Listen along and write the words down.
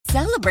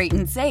Celebrate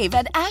and save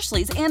at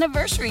Ashley's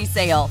Anniversary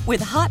Sale.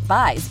 With Hot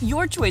Buys,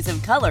 your choice of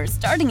colors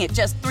starting at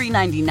just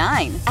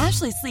 $3.99.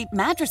 Ashley Sleep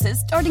mattresses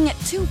starting at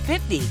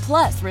 $2.50.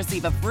 Plus,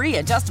 receive a free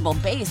adjustable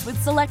base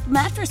with select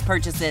mattress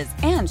purchases.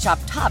 And shop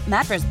top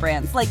mattress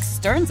brands like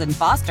Stearns &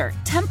 Foster,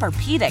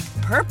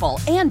 Tempur-Pedic, Purple,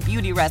 and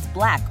Beautyrest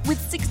Black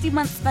with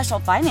 60-month special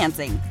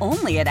financing.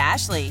 Only at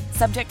Ashley.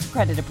 Subject to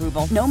credit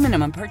approval. No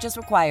minimum purchase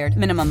required.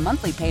 Minimum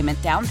monthly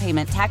payment, down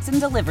payment, tax, and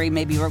delivery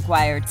may be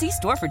required. See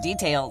store for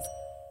details.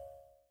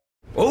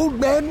 Old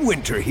Man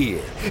Winter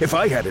here. If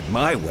I had it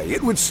my way,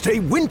 it would stay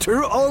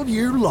winter all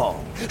year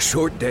long.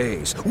 Short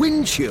days,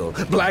 wind chill,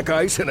 black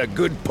ice, and a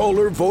good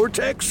polar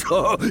vortex.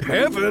 Oh,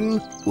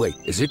 heaven. Wait,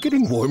 is it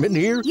getting warm in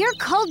here? Your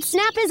cold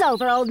snap is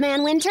over, Old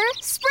Man Winter.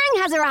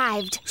 Spring has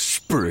arrived.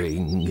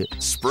 Spring.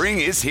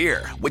 Spring is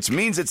here, which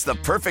means it's the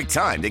perfect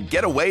time to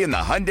get away in the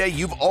Hyundai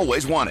you've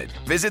always wanted.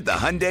 Visit the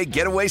Hyundai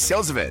Getaway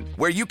Sales Event,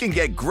 where you can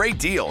get great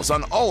deals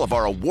on all of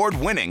our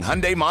award-winning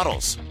Hyundai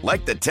models,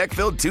 like the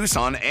tech-filled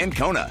Tucson and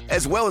Kona,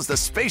 as well as the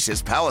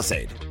spacious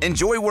Palisade.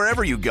 Enjoy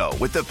wherever you go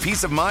with the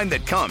peace of mind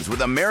that comes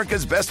with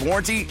America's best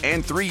warranty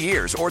and 3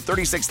 years or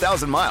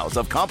 36,000 miles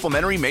of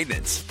complimentary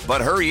maintenance.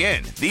 But hurry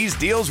in, these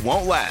deals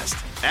won't last.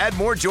 Add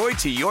more joy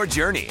to your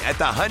journey at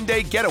the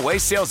Hyundai Getaway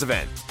Sales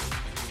Event.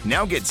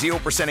 Now get 0%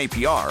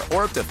 APR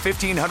or up to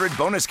 $1,500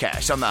 bonus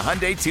cash on the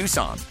Hyundai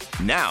Tucson.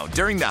 Now,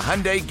 during the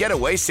Hyundai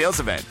Getaway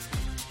Sales Event.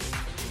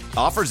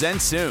 Offers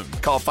end soon.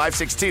 Call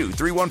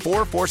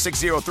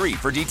 562-314-4603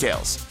 for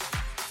details.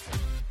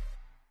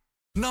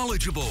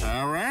 Knowledgeable.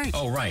 All right.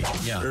 Oh, right.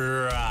 Yeah.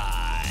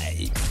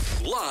 Right.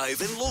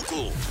 Live and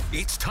local.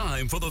 It's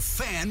time for the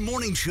Fan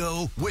Morning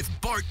Show with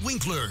Bart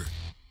Winkler.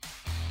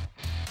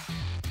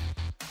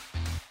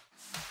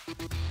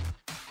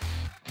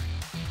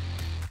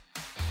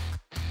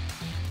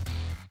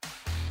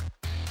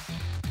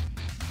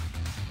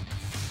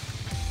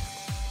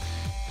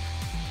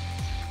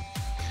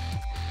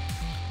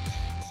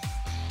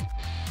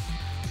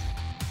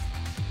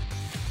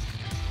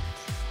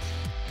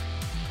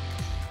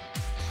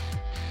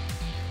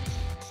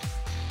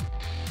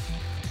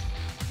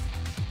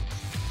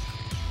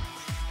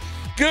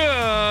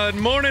 Good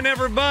morning,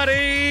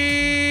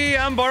 everybody.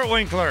 I'm Bart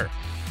Winkler.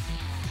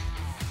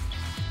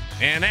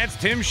 And that's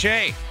Tim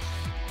Shea.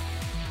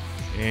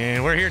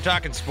 And we're here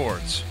talking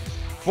sports.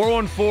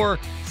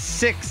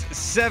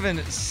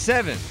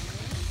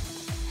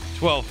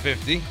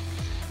 414-677-1250.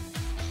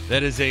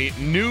 That is a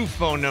new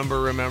phone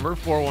number, remember.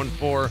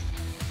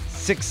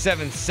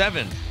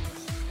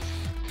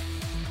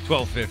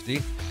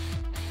 414-677-1250.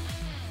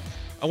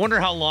 I wonder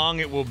how long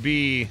it will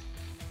be.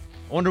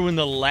 I wonder when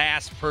the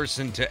last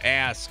person to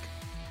ask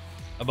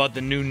about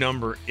the new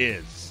number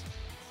is.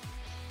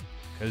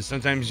 Because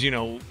sometimes,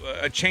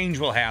 a change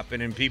will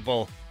happen and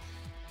people,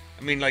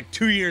 like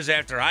 2 years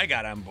after I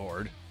got on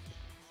board,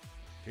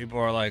 people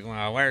are like,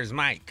 well, where's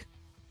Mike?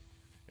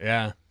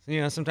 Yeah.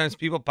 Sometimes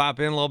people pop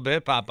in a little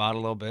bit, pop out a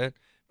little bit,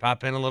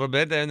 pop in a little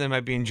bit, then they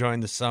might be enjoying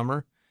the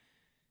summer.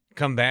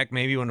 Come back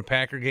maybe when a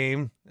Packer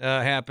game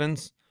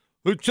happens.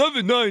 It's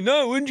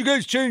 799. When did you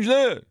guys change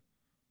that?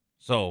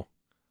 So,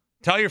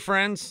 tell your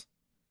friends.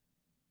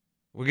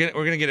 We're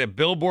gonna get a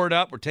billboard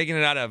up. We're taking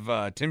it out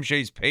of Tim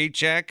Shea's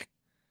paycheck.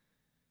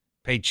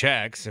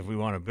 Paychecks, if we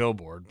want a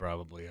billboard,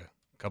 probably a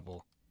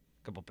couple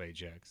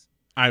paychecks.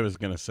 I was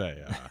gonna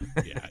say,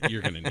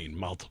 you're gonna need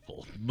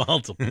multiple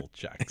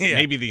checks, Yeah.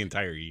 maybe the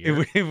entire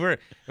year. If we're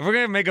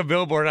gonna make a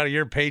billboard out of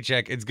your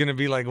paycheck, it's gonna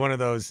be like one of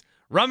those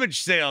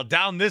rummage sale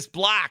down this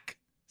block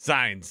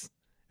signs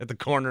at the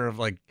corner of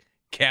like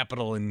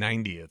Capitol and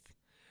 90th.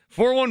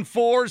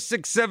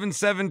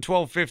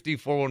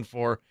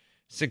 414-677-1250,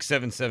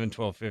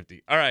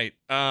 414-677-1250. All right.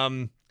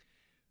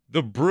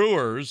 The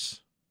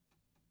Brewers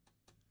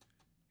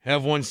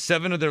have won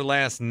 7 of their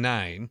last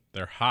 9.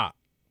 They're hot.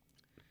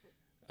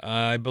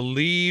 I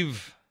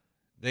believe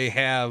they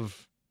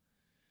have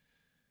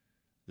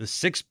the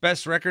 6th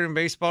best record in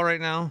baseball right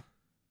now.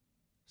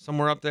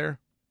 Somewhere up there.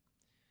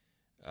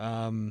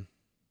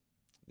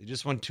 They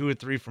just won 2 or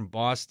 3 from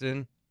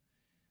Boston.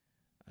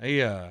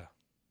 I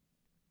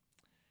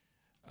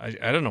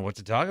don't know what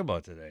to talk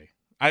about today.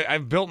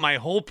 I've built my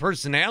whole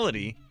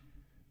personality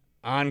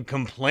on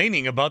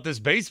complaining about this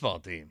baseball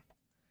team.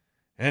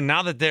 And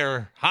now that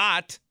they're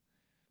hot,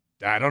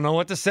 I don't know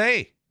what to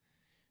say.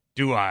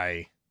 Do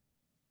I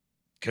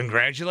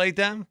congratulate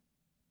them?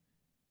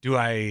 Do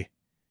I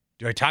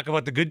talk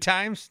about the good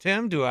times,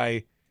 Tim? Do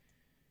I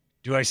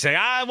say,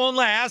 it won't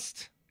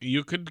last?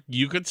 You could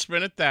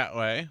spin it that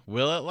way.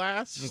 Will it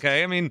last?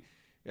 Okay,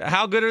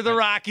 how good are the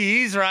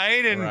Rockies,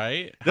 right? And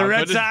right. The How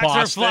Red good is Sox are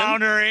Boston?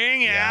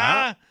 floundering,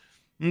 yeah.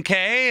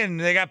 Okay, and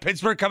they got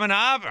Pittsburgh coming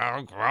up.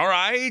 All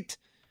right.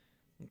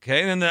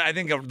 Okay, and then I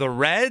think of the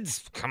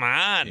Reds. Come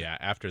on. Yeah,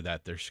 after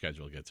that, their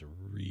schedule gets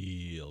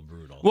real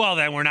brutal. Well,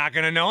 then we're not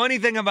going to know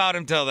anything about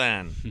them till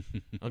then.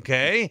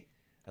 Okay.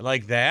 I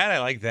like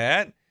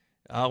that.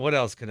 What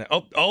else can I?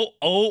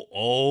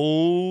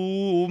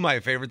 Oh,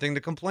 my favorite thing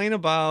to complain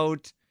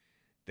about.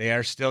 They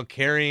are still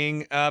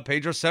carrying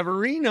Pedro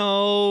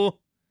Severino,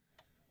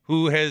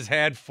 who has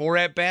had 4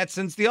 at-bats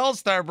since the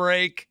All-Star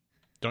break.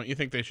 Don't you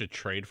think they should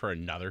trade for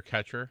another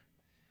catcher?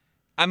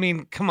 I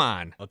mean, come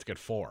on. Let's get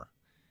 4.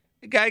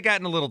 The guy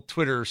got in a little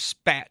Twitter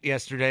spat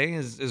yesterday,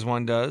 as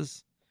one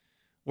does,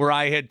 where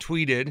I had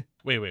tweeted.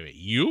 Wait.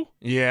 You?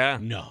 Yeah.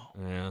 No.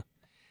 Yeah.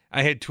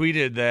 I had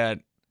tweeted that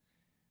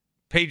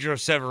Pedro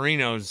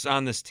Severino's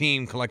on this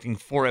team collecting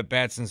 4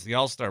 at-bats since the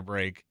All-Star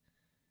break,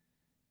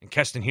 and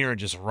Keston Hiura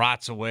just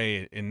rots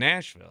away in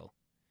Nashville.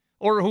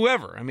 Or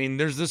whoever. I mean,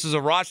 this is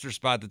a roster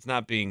spot that's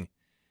not being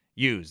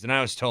used. And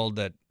I was told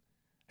that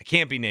I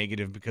can't be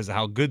negative because of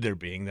how good they're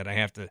being, that I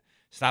have to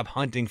stop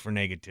hunting for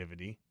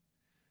negativity.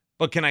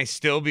 But can I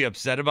still be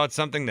upset about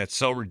something that's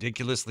so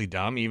ridiculously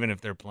dumb, even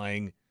if they're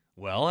playing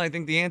well? I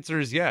think the answer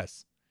is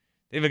yes.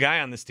 They have a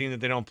guy on this team that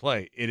they don't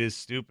play. It is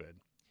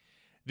stupid.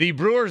 The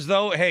Brewers,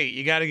 though, hey,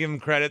 you got to give them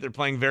credit. They're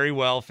playing very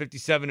well,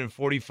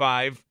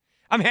 57-45.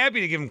 I'm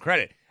happy to give them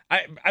credit.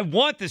 I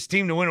want this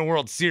team to win a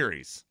World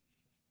Series,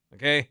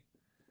 okay?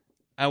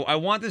 I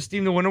want this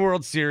team to win a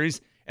World Series,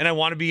 and I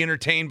want to be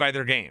entertained by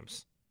their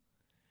games.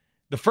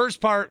 The first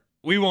part,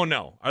 we won't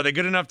know. Are they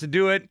good enough to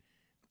do it?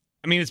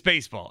 I mean, it's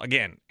baseball.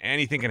 Again,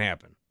 anything can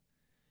happen.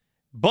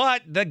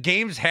 But the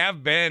games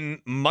have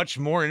been much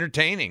more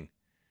entertaining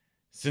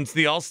since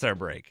the All-Star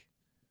break.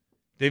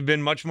 They've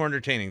been much more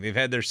entertaining. They've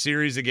had their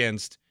series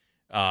against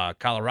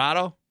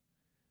Colorado.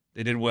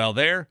 They did well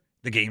there.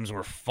 The games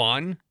were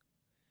fun.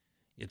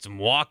 You had some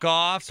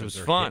walk-offs. It was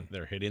fun.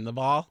 They're hitting the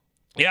ball.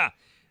 Yeah.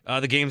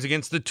 The games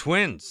against the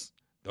Twins,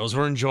 those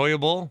were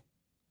enjoyable.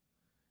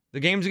 The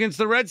games against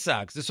the Red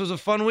Sox, this was a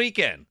fun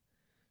weekend.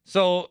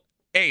 So,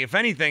 hey, if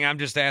anything, I'm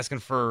just asking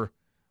for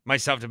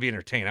myself to be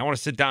entertained. I want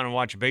to sit down and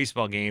watch a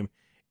baseball game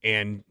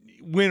and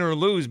win or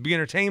lose, be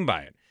entertained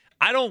by it.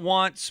 I don't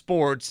want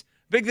sports.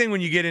 Big thing when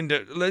you get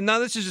into, now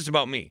this is just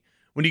about me.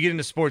 When you get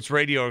into sports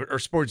radio or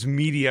sports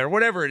media or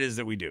whatever it is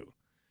that we do,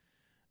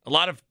 a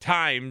lot of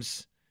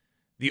times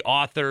the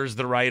authors,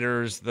 the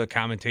writers, the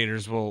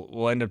commentators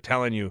will end up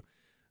telling you,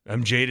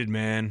 I'm jaded,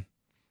 man.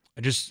 I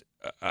just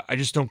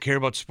don't care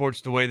about sports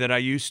the way that I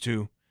used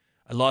to.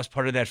 I lost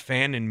part of that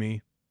fan in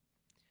me.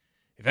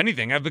 If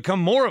anything, I've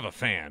become more of a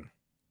fan.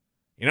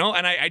 You know,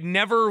 and I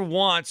never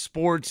want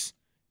sports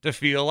to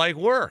feel like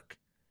work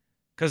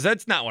because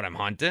that's not what I'm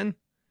hunting.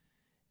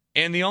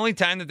 And the only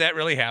time that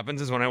really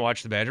happens is when I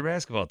watch the Badger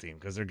basketball team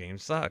because their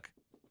games suck.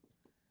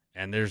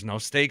 And there's no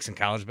stakes in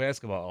college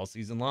basketball all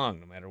season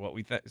long, no matter what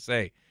we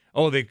say.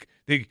 Oh, they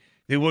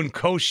won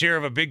co-share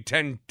of a Big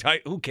Ten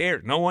title. Who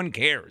cares? No one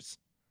cares.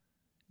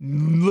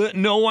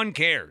 No one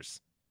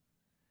cares.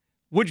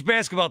 Which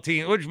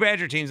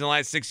Badger teams in the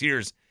last 6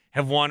 years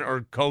have won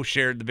or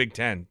co-shared the Big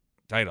Ten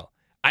title?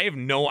 I have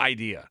no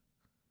idea.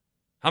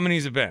 How many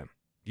has it been?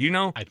 Do you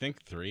know? I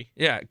think 3.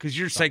 Yeah, because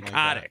you're Something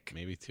psychotic. Like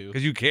maybe 2.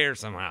 Because you care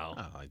somehow.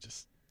 Oh,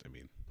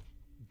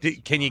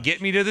 Can you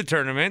get me to the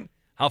tournament?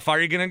 How far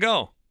are you going to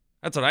go?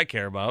 That's what I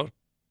care about.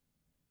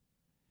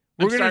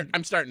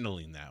 I'm starting to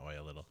lean that way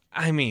a little.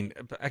 I mean,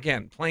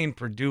 again, playing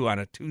Purdue on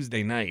a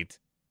Tuesday night.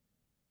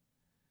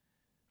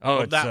 Oh,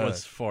 well, that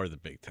was for the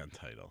Big Ten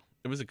title.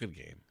 It was a good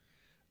game.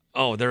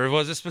 Oh, there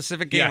was a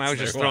specific game? Yes, I was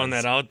just throwing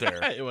that out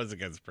there. It was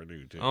against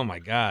Purdue, too. Oh, my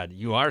God.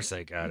 You are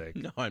psychotic.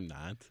 No, I'm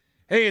not.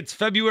 Hey, it's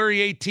February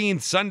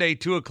 18th, Sunday,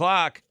 2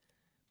 o'clock.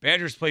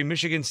 Badgers play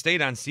Michigan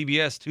State on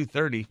CBS,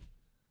 2:30.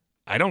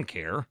 I don't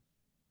care.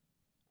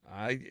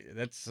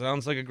 That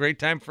sounds like a great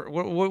time for...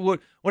 What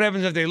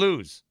happens if they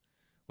lose?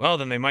 Well,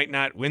 then they might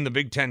not win the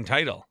Big Ten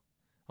title.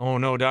 Oh,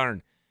 no,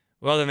 darn.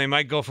 Well, then they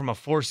might go from a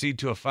 4 seed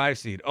to a 5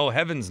 seed. Oh,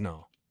 heavens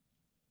no.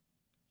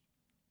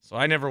 So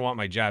I never want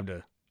my job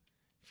to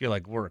feel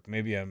like work.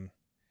 Maybe I'm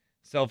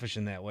selfish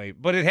in that way.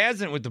 But it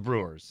hasn't with the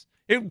Brewers.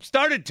 It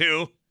started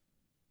to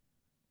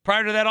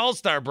prior to that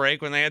All-Star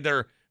break when they had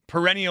their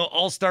perennial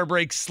All-Star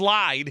break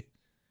slide.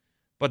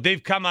 But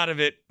they've come out of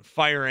it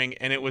firing,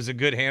 and it was a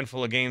good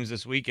handful of games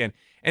this weekend.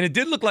 And it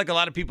did look like a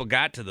lot of people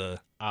got to the...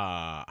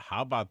 How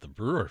about the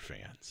Brewer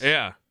fans?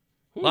 Yeah.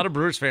 A lot of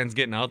Brewers fans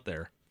getting out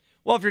there.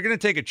 Well, if you're going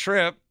to take a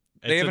trip,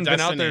 they haven't been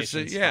out there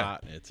since... Yeah.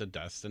 It's a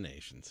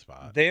destination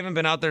spot. They haven't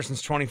been out there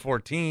since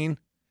 2014.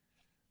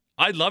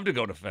 I'd love to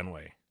go to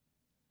Fenway.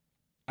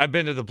 I've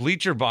been to the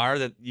bleacher bar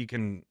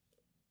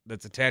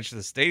that's attached to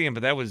the stadium,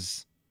 but it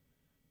was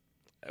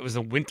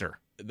a winter.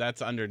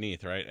 That's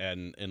underneath, right?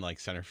 And in like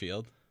center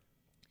field?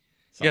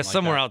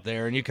 Somewhere out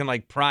there, and you can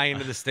like pry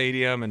into the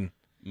stadium. And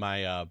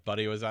my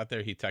buddy was out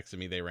there. He texted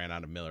me they ran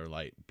out of Miller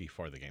Lite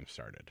before the game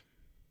started.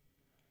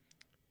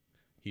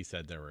 He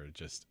said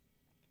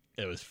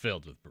it was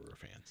filled with Brewer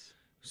fans.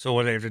 So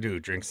what do they have to do?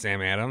 Drink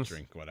Sam Adams?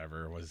 Drink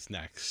whatever was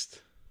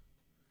next.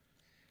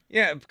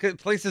 Yeah,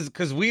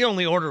 because we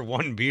only order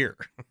one beer,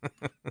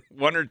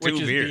 1 or 2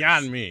 Which is beers.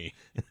 Beyond me.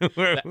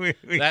 we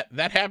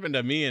that happened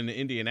to me in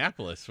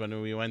Indianapolis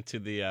when we went to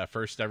the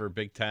first ever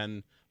Big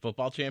Ten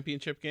football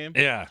championship game.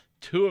 Yeah.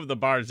 2 of the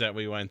bars that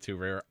we went to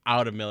were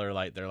out of Miller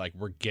Lite. They're like,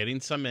 we're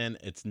getting some in.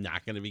 It's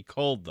not going to be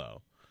cold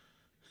though.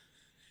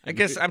 I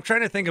guess I'm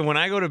trying to think of when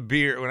I go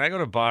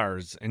to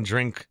bars and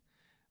drink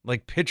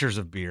like pitchers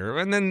of beer,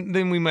 and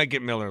then we might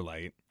get Miller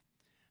Lite.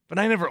 But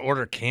I never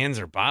order cans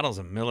or bottles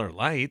of Miller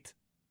Lite.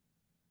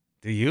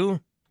 Do you?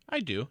 I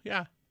do,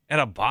 yeah. At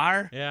a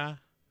bar? Yeah.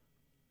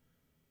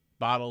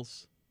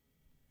 Bottles.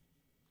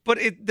 But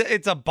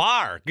it's a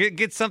bar.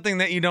 Get something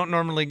that you don't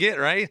normally get,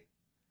 right?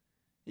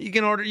 You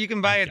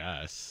can buy it.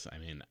 Yes. I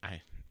mean,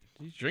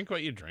 you drink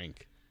what you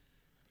drink.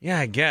 Yeah,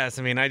 I guess.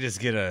 I mean, I just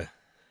get a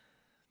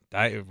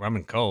Diet rum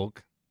and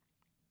Coke.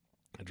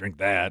 I drink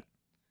that.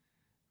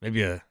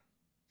 Maybe a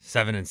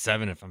 7 and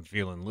 7 if I'm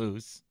feeling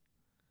loose.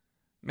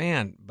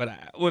 Man, but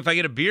if I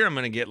get a beer, I'm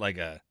going to get like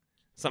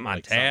something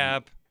on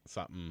tap.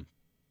 Something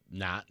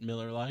not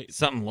Miller Lite.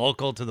 Something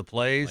local to the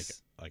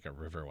place. Like a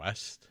River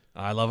West.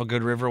 I love a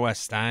good River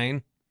West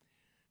Stein.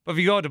 But if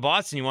you go out to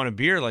Boston, you want a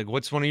beer, like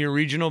what's one of your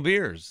regional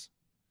beers?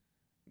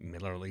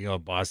 Miller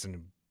Lite,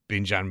 Boston,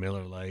 binge on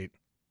Miller Lite.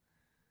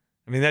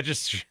 I mean, that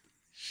just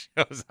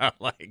shows how,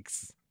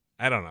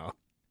 I don't know.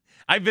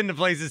 I've been to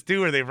places,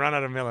 too, where they've run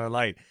out of Miller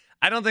Lite.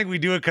 I don't think we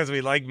do it because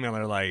we like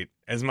Miller Lite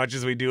as much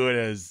as we do it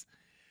as,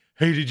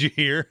 hey, did you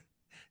hear?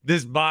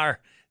 This bar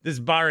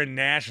in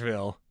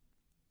Nashville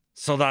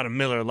sold out of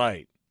Miller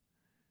Lite.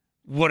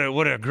 What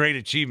a great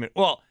achievement.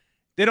 Well,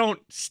 they don't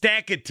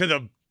stack it to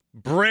the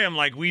brim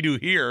like we do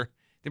here.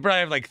 They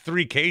probably have like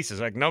 3 cases.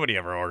 Like, nobody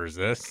ever orders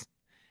this.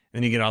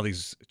 Then you get all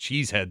these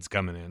cheeseheads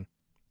coming in.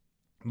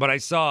 But I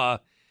saw,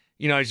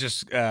 I was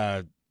just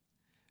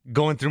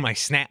going through my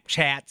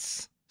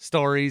Snapchats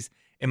stories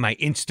and my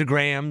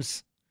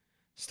Instagrams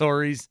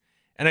stories,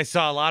 and I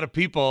saw a lot of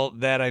people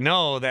that I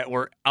know that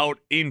were out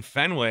in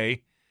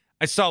Fenway.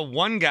 I saw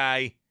one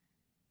guy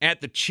at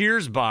the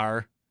Cheers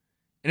bar,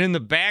 and in the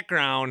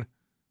background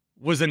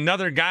was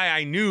another guy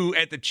I knew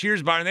at the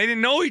Cheers bar, and they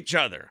didn't know each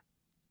other.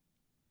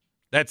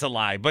 That's a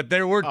lie, but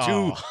there were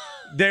two.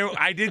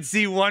 I did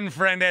see one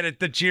friend at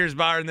the Cheers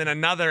bar and then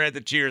another at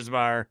the Cheers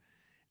bar,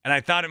 and I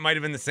thought it might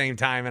have been the same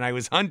time, and I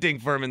was hunting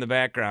for him in the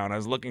background. I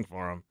was looking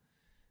for him.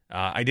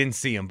 I didn't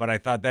see him, but I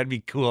thought that'd be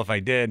cool if I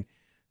did,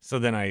 so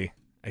then I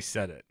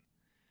said it.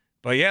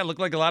 But, yeah, it looked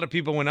like a lot of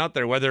people went out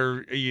there,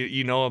 whether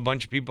you know a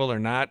bunch of people or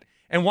not.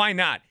 And why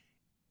not?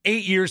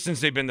 8 years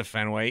since they've been to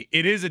Fenway.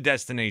 It is a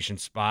destination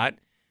spot.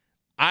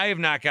 I have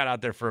not got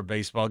out there for a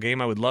baseball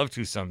game. I would love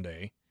to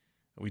someday.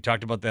 We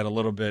talked about that a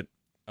little bit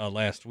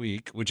last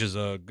week, which is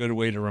a good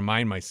way to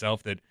remind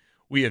myself that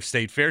we have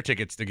State Fair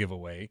tickets to give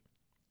away.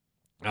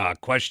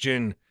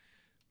 Question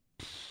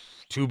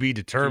to be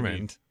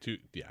determined.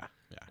 Yeah.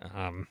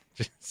 I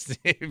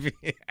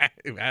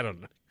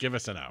don't know. Give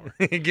us an hour.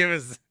 Give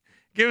us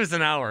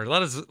an hour.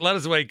 Let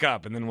us wake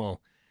up, and then we'll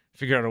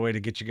figure out a way to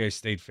get you guys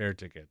State Fair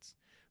tickets.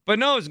 But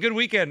no, it was a good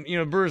weekend.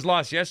 Brewers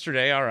lost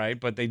yesterday, all right,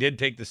 but they did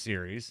take the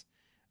series.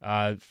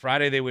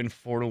 Friday they win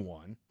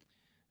 4-1.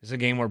 This is a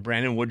game where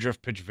Brandon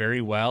Woodruff pitched very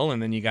well,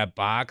 and then you got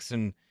Box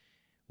and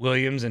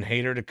Williams and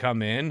Hader to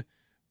come in.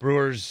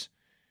 Brewers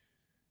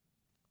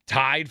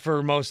tied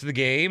for most of the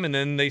game, and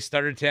then they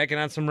started tacking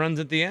on some runs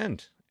at the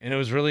end. And it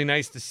was really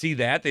nice to see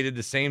that. They did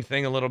the same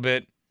thing a little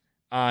bit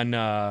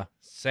on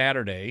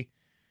Saturday.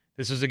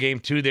 This was a game,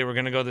 too. They were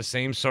going to go the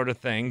same sort of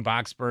thing,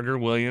 Boxberger,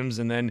 Williams,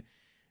 and then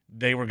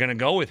they were going to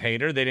go with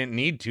Hader. They didn't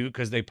need to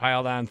because they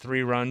piled on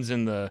 3 runs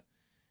in the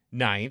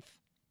 9th.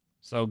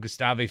 So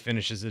Gustave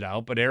finishes it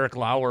out. But Eric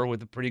Lauer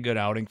with a pretty good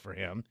outing for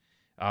him.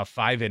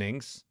 5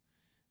 innings,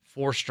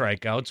 4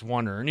 strikeouts,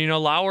 1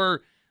 earned.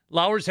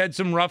 Lauer's had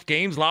some rough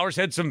games. Lauer's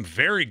had some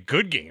very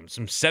good games,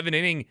 some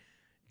 7-inning,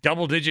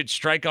 double-digit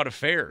strikeout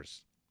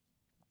affairs.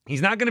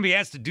 He's not going to be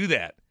asked to do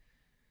that.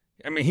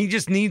 I mean, he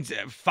just needs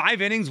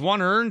 5 innings,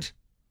 1 earned.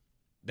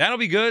 That'll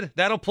be good.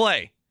 That'll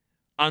play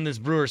on this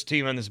Brewers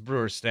team, on this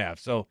Brewers staff.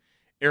 So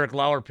Eric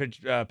Lauer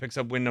picks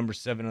up win number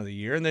 7 of the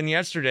year. And then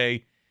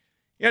yesterday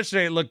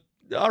it looked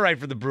all right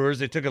for the Brewers.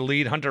 They took a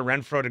lead. Hunter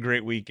Renfroe had a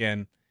great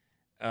weekend.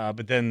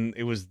 But then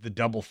it was the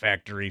double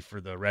factory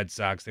for the Red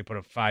Sox. They put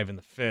up 5 in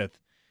the 5th,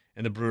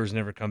 and the Brewers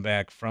never come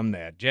back from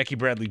that. Jackie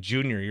Bradley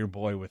Jr., your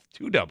boy, with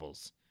 2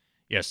 doubles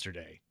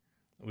yesterday,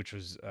 which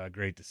was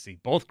great to see.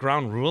 Both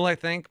ground rule, I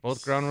think.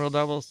 Both ground rule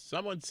doubles.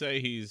 Some would say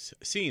he's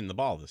seeing the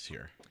ball this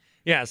year.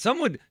 Yeah, some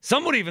would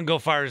even go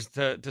far as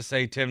to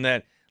say, Tim,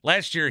 that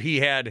last year he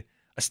had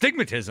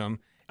astigmatism,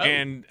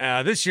 and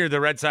this year the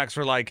Red Sox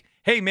were like,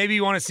 hey, maybe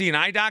you want to see an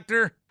eye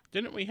doctor?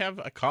 Didn't we have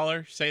a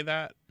caller say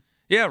that?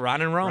 Yeah,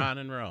 Ron and Rome. Ron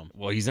and Rome.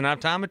 Well, he's an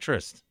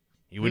optometrist.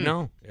 He would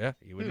know. Yeah,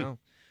 he would know.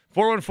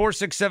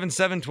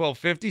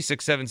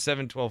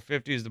 414-677-1250.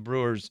 677-1250 as the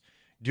Brewers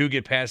do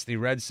get past the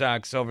Red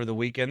Sox over the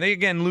weekend. They,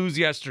 again, lose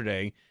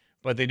yesterday,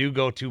 but they do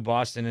go to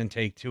Boston and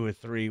take 2 of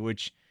 3,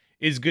 which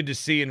is good to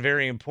see and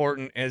very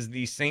important as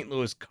the St.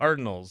 Louis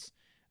Cardinals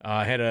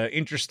had an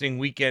interesting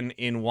weekend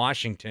in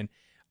Washington.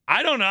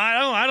 I don't know.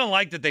 I don't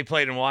like that they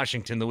played in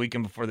Washington the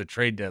weekend before the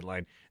trade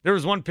deadline. There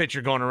was one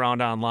picture going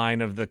around online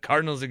of the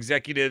Cardinals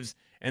executives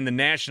and the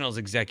Nationals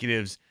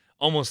executives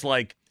almost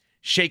like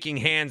shaking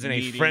hands in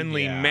a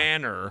friendly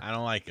manner. I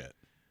don't like it.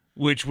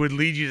 Which would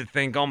lead you to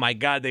think, oh, my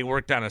God, they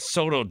worked on a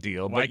Soto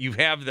deal. But you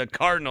have the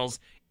Cardinals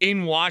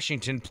in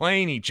Washington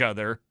playing each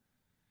other,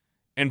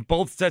 and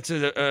both sets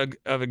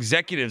of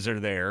executives are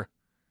there.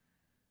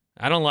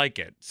 I don't like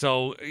it.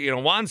 So,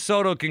 Juan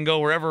Soto can go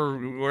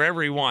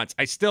wherever he wants.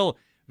 I still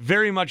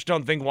very much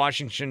don't think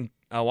Washington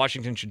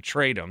should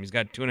trade him. He's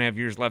got 2.5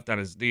 years left on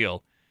his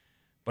deal.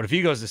 But if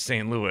he goes to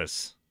St.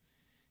 Louis,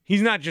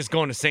 he's not just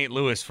going to St.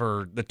 Louis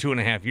for the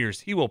 2.5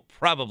 years. He will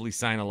probably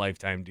sign a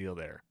lifetime deal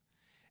there.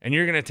 And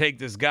you're going to take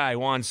this guy,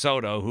 Juan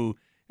Soto, who,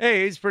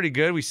 hey, he's pretty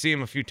good. We see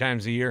him a few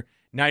times a year.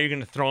 Now you're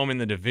going to throw him in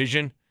the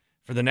division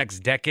for the next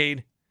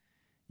decade.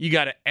 You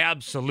got to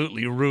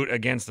absolutely root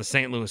against the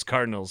St. Louis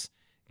Cardinals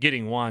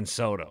getting Juan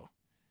Soto.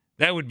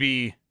 That would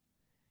be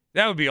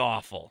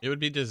awful. It would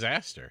be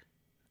disaster.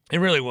 It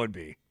really would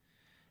be.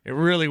 It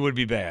really would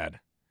be bad.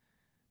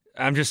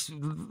 I'm just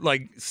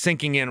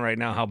sinking in right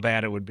now how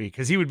bad it would be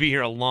because he would be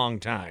here a long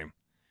time.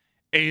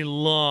 A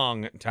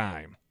long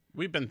time.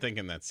 We've been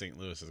thinking that St.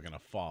 Louis is going to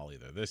fall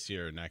either this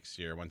year or next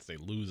year once they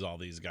lose all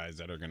these guys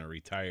that are going to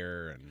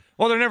retire.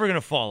 Well, they're never going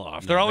to fall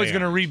off. They're always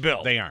going to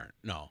rebuild. They aren't.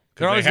 No.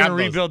 They're always going to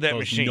rebuild that those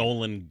machine.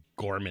 Nolan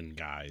Gorman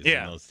guys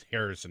and those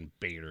Harrison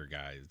Bader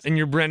guys. And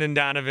your Brendan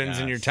Donovans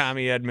and your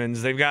Tommy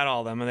Edmonds. They've got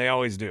all of them, and they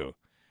always do.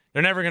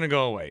 They're never going to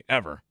go away,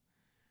 ever.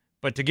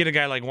 But to get a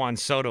guy like Juan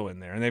Soto in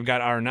there, and they've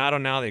got Arenado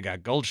now, they've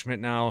got Goldschmidt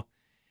now.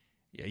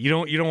 Yeah, you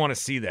don't want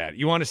to see that.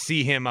 You want to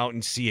see him out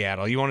in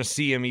Seattle. You want to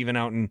see him even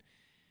out in,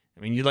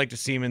 you'd like to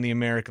see him in the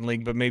American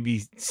League, but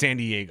maybe San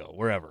Diego,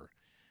 wherever.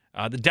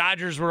 The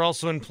Dodgers were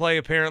also in play,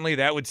 apparently.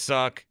 That would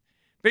suck.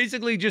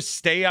 Basically, just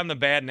stay on the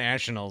bad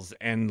Nationals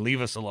and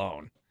leave us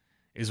alone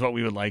is what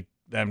we would like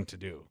them to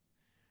do.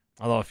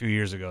 Although a few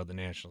years ago, the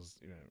Nationals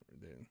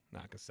they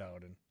knock us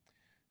out, and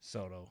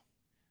Soto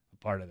a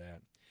part of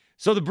that.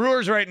 So the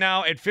Brewers right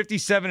now at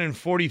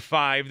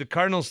 57-45. The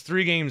Cardinals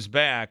 3 games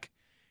back.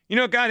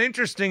 It got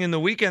interesting in the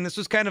weekend. This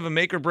was kind of a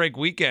make-or-break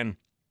weekend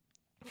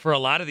for a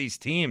lot of these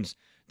teams.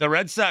 The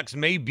Red Sox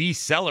may be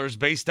sellers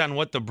based on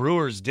what the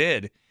Brewers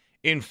did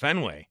in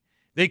Fenway.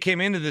 They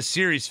came into the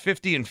series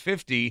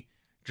 50-50,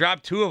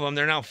 dropped 2 of them.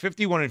 They're now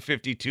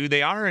 51-52.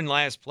 They are in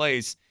last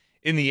place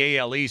in the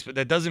AL East, but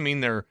that doesn't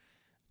mean they're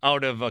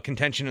out of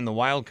contention in the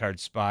wild card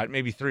spot,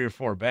 maybe 3 or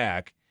 4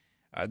 back.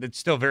 That's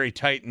still very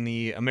tight in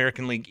the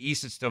American League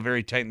East. It's still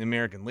very tight in the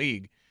American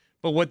League.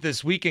 But what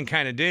this weekend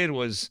kind of did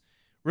was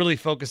really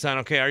focus on,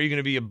 okay, are you going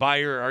to be a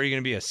buyer or are you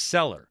going to be a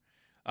seller?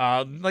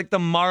 Like the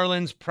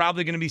Marlins,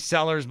 probably going to be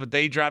sellers, but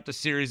they dropped a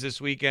series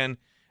this weekend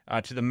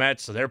to the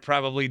Mets, so they're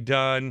probably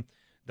done.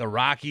 The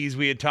Rockies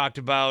we had talked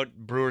about,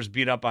 Brewers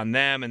beat up on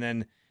them, and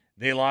then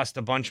they lost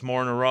a bunch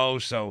more in a row,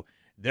 so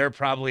they're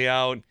probably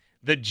out.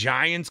 The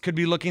Giants could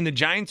be looking. The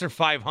Giants are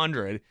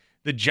 500.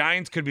 The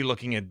Giants could be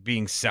looking at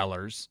being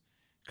sellers.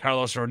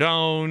 Carlos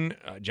Rodon,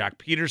 Jock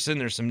Peterson,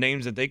 there's some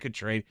names that they could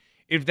trade.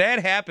 If that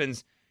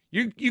happens,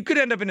 you could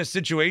end up in a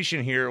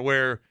situation here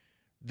where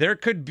there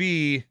could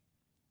be,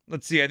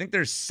 let's see, I think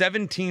there's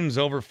 7 teams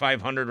over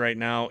 500 right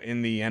now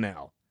in the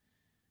NL.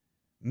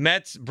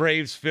 Mets,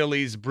 Braves,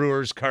 Phillies,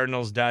 Brewers,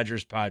 Cardinals,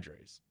 Dodgers,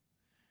 Padres.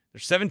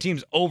 There's 7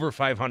 teams over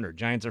 500.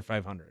 Giants are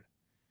 500.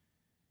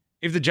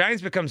 If the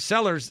Giants become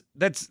sellers,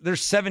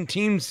 there's 7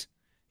 teams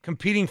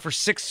competing for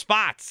 6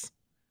 spots.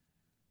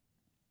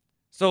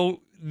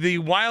 So the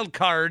wild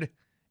card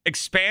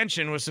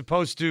expansion was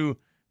supposed to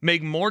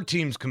make more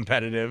teams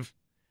competitive.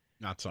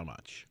 Not so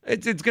much.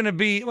 It's going to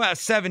be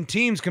 7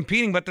 teams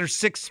competing, but there's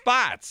 6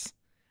 spots.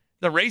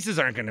 The races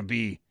aren't going to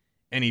be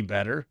any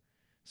better.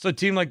 So a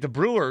team like the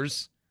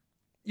Brewers,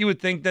 you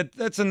would think that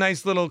that's a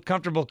nice little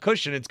comfortable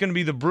cushion. It's going to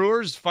be the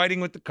Brewers fighting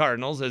with the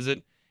Cardinals, as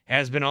it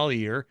has been all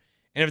year.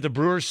 And if the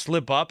Brewers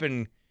slip up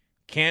and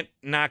can't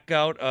knock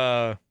out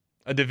a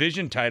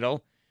division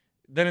title,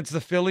 then it's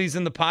the Phillies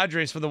and the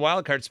Padres for the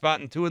wild card spot,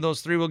 and 2 of those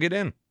 3 will get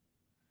in.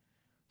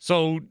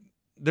 So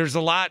there's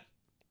a lot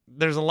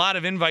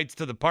of invites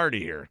to the party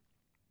here.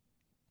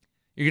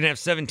 You're going to have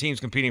 7 teams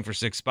competing for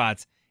 6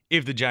 spots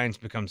if the Giants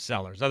become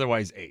sellers.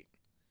 Otherwise, 8.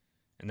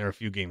 And they're a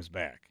few games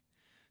back.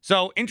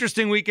 So,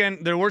 interesting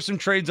weekend. There were some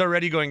trades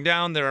already going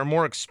down. There are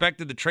more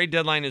expected. The trade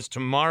deadline is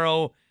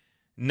tomorrow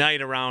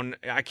night around,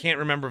 I can't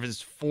remember if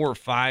it's 4 or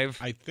 5.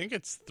 I think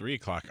it's 3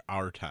 o'clock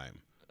our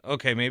time.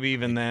 Okay, maybe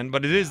even then.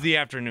 But it is the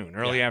afternoon,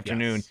 early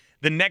afternoon. Yes.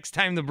 The next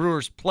time the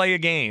Brewers play a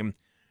game,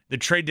 the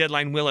trade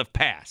deadline will have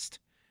passed.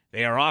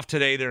 They are off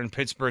today. They're in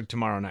Pittsburgh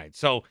tomorrow night.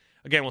 So,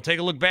 again, we'll take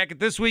a look back at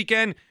this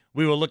weekend.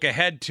 We will look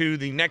ahead to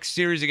the next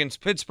series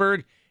against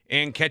Pittsburgh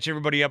and catch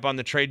everybody up on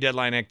the trade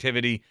deadline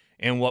activity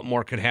and what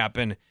more could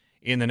happen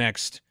in the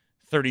next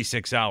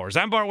 36 hours.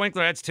 I'm Bart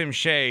Winkler. That's Tim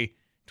Shea,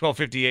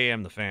 1250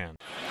 AM, The Fan.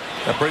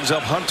 That brings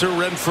up Hunter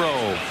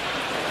Renfroe.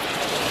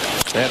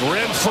 And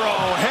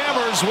Renfroe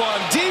hammers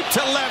one deep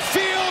to left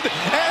field,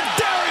 and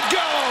there it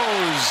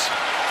goes!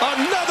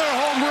 Another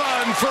home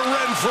run for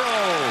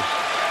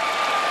Renfroe.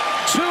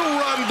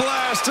 2-run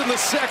blast in the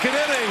second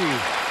inning.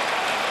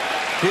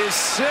 His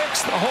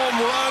 6th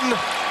home run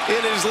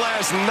in his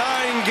last 9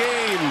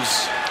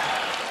 games.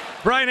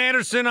 Brian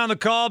Anderson on the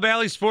call,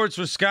 Bally Sports,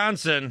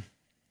 Wisconsin.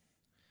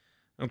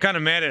 I'm kind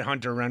of mad at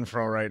Hunter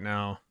Renfroe right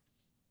now.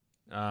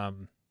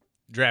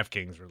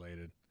 DraftKings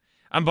related.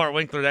 I'm Bart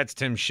Winkler. That's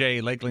Tim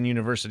Shea, Lakeland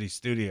University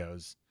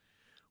Studios.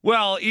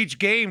 Well, each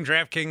game,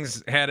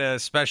 DraftKings had a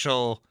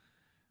special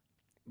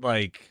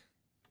like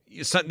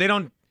they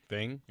don't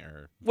thing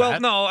or well,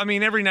 that? no, I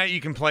mean every night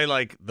you can play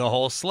like the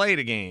whole slate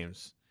of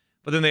games,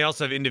 but then they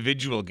also have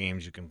individual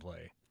games you can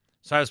play.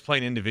 So I was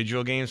playing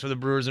individual games for the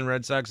Brewers and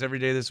Red Sox every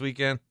day this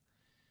weekend.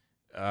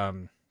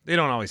 They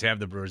don't always have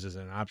the Brewers as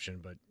an option,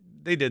 but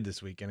they did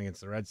this weekend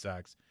against the Red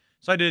Sox.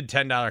 So I did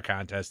 $10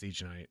 contest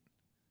each night.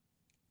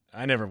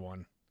 I never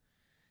won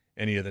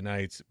any of the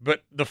nights.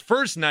 But the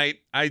first night,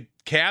 I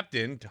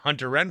captained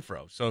Hunter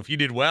Renfroe. So if you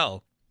did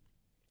well,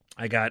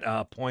 I got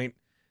a point.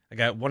 I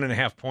got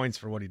 1.5 points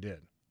for what he did.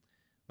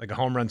 Like a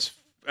home run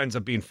ends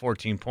up being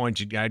 14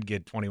 points. I'd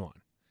get 21.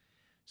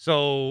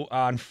 So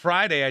on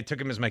Friday, I took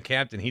him as my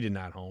captain. He did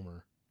not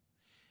homer.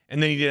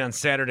 And then he did on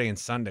Saturday and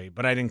Sunday.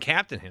 But I didn't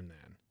captain him then.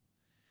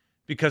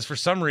 Because for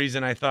some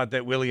reason, I thought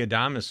that Willie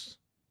Adames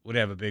would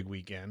have a big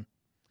weekend.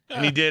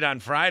 And he did on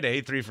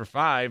Friday, 3 for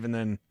 5. And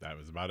then That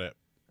was about it.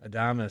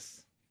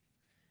 Adames.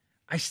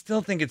 I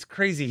still think it's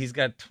crazy. He's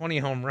got 20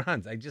 home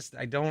runs. I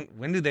don't.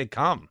 When do they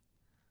come?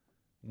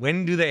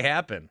 When do they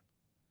happen?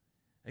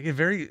 He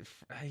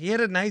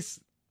had a nice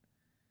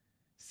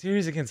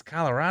series against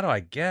Colorado,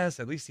 I guess.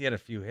 At least he had a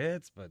few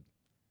hits, but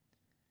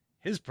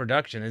his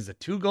production is a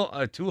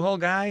two-hole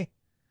guy,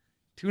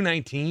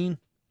 219.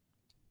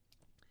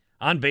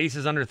 On base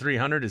is under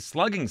 300. His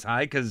slugging's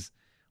high because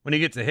when he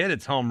gets a hit,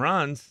 it's home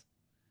runs.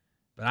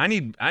 But I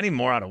need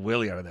more out of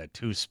Willie out of that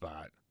 2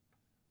 spot,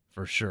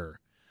 for sure.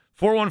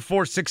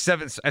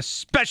 414-67,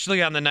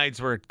 especially on the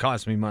nights where it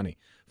costs me money.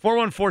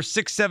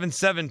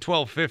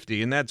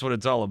 414-677-1250, and that's what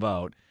it's all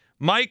about.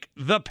 Mike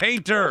the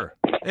Painter.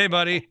 Hey,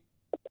 buddy.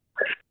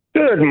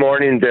 Good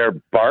morning there,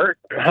 Bart.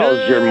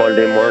 How's your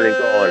Monday morning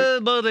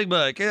going? Morning,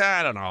 Mike.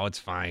 I don't know. It's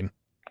fine.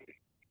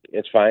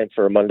 It's fine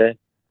for a Monday?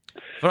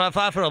 For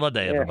a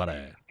Monday,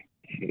 everybody.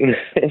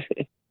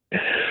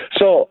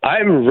 So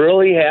I'm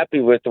really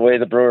happy with the way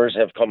the Brewers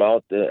have come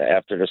out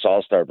after this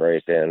All-Star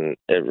break, and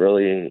it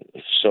really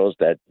shows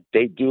that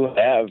they do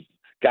have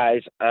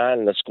guys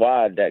on the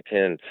squad that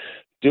can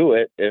do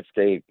it if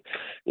they,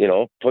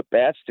 put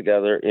bats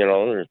together.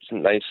 There's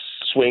some nice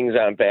swings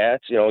on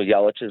bats.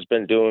 Yelich has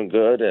been doing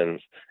good, and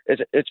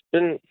it's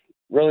been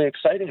really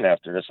exciting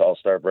after this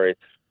All-Star break.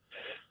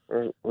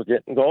 We're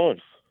getting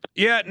going.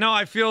 Yeah, no,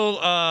 I feel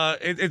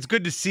it's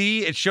good to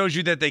see. It shows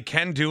you that they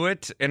can do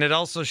it, and it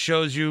also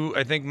shows you,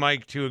 I think,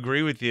 Mike, to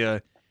agree with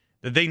you,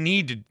 that they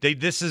need to.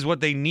 This is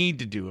what they need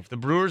to do. If the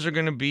Brewers are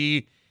going to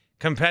be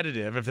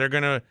competitive, if they're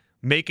going to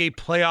make a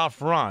playoff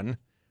run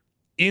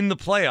in the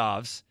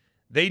playoffs,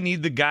 they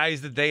need the guys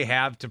that they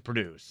have to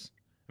produce.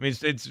 I mean,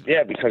 it's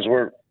because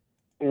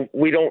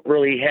we don't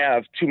really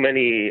have too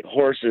many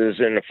horses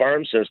in the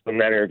farm system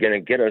that are going to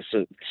get us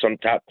some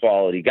top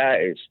quality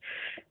guys.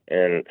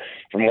 And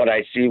from what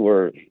I see,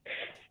 we're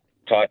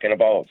talking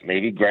about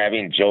maybe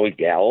grabbing Joey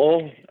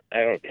Gallo.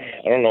 I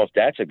don't know if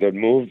that's a good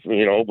move,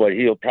 but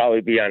he'll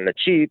probably be on the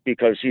cheap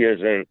because he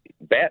isn't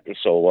batting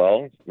so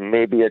well.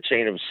 Maybe a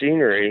change of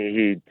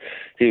scenery,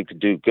 he could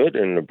do good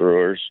in the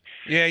Brewers.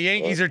 Yeah,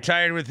 Yankees are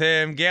tired with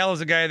him. Gallo's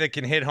a guy that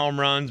can hit home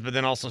runs, but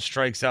then also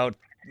strikes out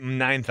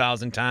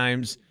 9,000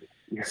 times.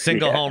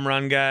 Single home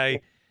run guy.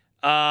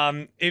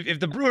 If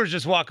the Brewers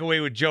just walk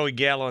away with Joey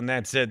Gallo and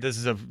that's it, this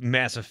is a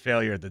massive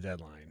failure at the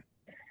deadline.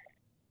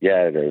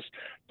 Yeah, it is.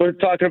 But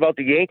talking about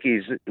the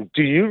Yankees,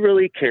 do you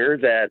really care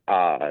that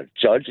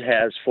Judge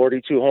has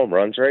 42 home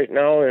runs right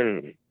now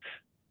and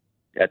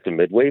at the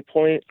midway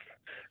point?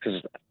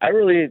 Because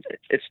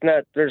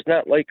there's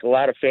not like a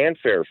lot of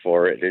fanfare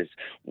for it. It's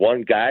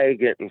one guy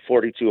getting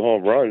 42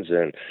 home runs,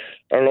 and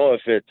I don't know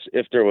if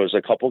there was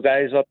a couple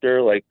guys up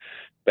there like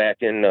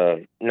back in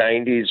the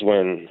 90s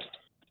when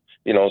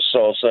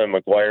Sosa and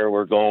McGuire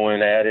were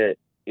going at it.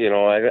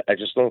 I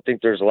just don't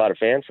think there's a lot of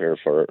fanfare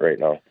for it right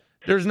now.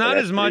 There's not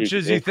as much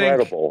as you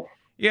incredible. think.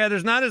 Yeah,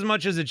 there's not as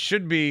much as it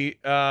should be.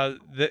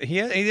 He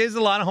has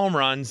a lot of home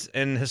runs,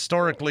 and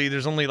historically,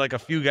 there's only like a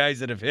few guys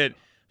that have hit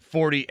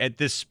 40 at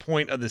this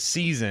point of the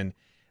season.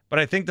 But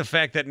I think the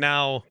fact that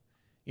now,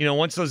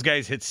 once those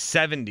guys hit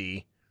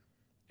 70,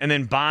 and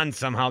then Bonds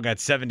somehow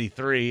got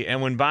 73,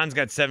 and when Bonds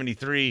got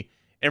 73,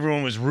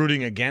 everyone was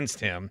rooting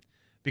against him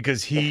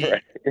because he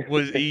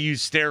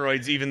used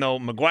steroids, even though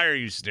McGuire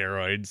used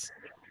steroids.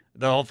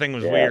 The whole thing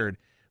was weird.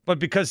 But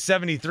because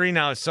 73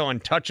 now is so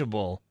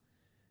untouchable,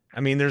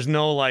 I mean, there's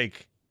no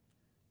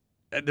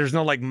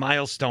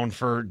milestone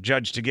for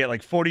Judge to get.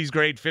 Like 40's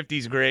great,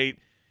 50's great.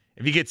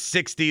 If he gets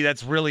 60,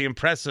 that's really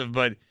impressive.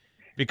 But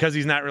because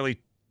he's not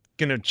really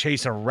going to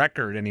chase a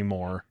record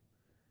anymore,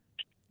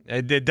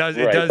 it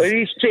doesn't have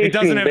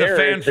the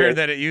fanfare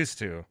that it used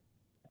to.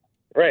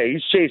 Right,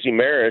 he's chasing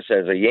Maris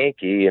as a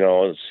Yankee,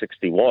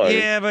 61.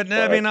 Yeah, but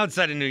I mean,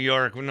 outside of New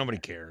York, nobody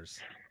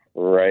cares.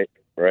 Right.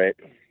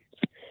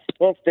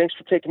 Well, thanks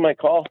for taking my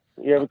call.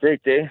 You have a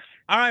great day.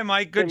 All right,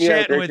 Mike. Good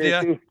chatting with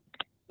you.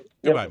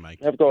 Goodbye,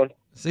 Mike. Have a good one.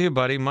 See you,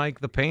 buddy.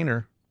 Mike the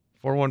Painter.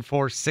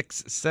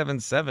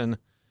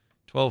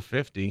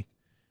 414-677-1250.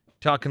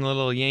 Talking a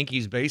little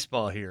Yankees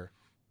baseball here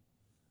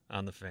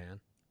on the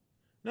Fan.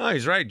 No,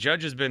 he's right.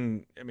 Judge has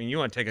been, you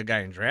want to take a guy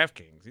in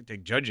DraftKings. You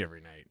take Judge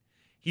every night.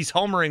 He's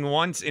homering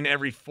once in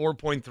every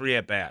 4.3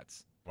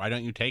 at-bats. Why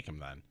don't you take him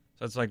then?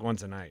 So it's like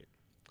once a night.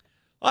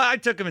 Well, I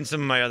took him in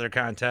some of my other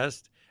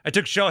contests. I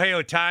took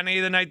Shohei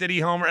Ohtani the night that he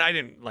homered. I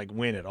didn't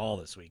win at all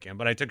this weekend,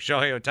 but I took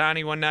Shohei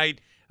Ohtani one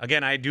night.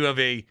 Again, I do have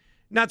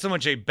not so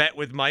much a bet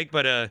with Mike,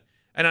 but an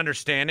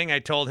understanding. I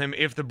told him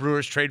if the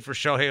Brewers trade for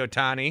Shohei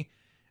Ohtani,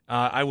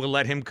 I will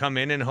let him come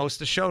in and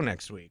host a show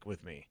next week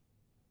with me.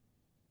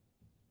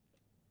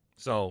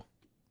 So,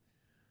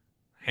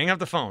 hang up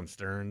the phone,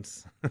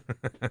 Stearns.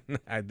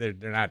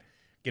 They're not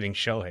getting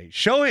Shohei.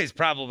 Shohei's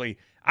probably,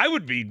 I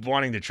would be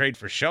wanting to trade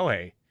for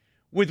Shohei.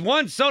 With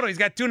Juan Soto, he's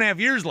got 2.5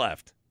 years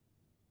left.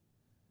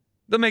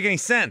 Doesn't make any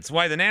sense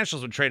why the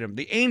Nationals would trade him.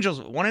 The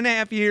Angels,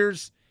 1.5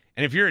 years.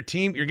 And if you're a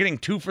team, you're getting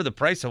 2 for the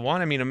price of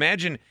 1. I mean,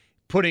 imagine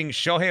putting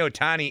Shohei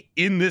Ohtani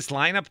in this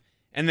lineup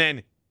and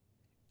then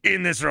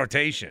in this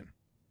rotation.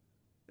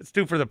 It's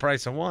 2 for the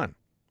price of 1.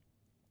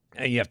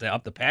 And you have to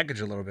up the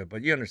package a little bit,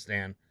 but you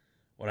understand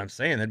what I'm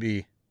saying. That'd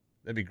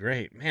be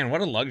great. Man,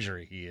 what a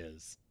luxury he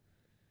is.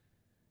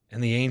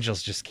 And the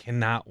Angels just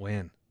cannot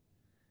win.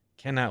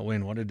 Cannot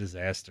win. What a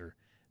disaster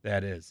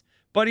that is.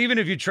 But even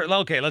if you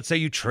let's say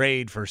you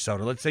trade for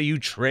Soto. Let's say you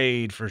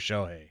trade for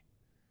Shohei.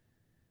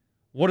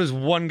 What does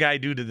one guy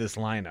do to this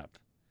lineup?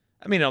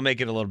 I mean, it'll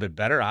make it a little bit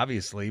better,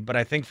 obviously, but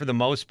I think for the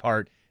most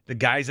part, the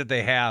guys that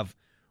they have,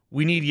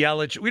 we need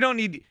Yelich. We don't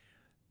need.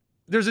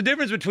 There's a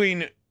difference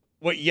between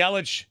what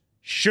Yelich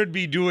should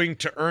be doing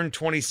to earn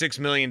 $26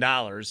 million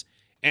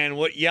and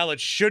what Yelich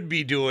should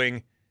be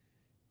doing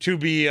to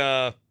be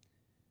a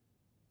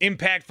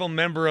impactful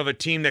member of a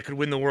team that could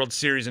win the World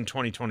Series in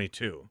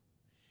 2022.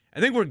 I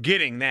think we're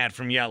getting that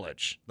from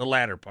Yelich, the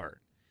latter part.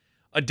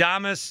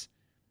 Adames,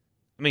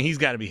 I mean, he's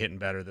got to be hitting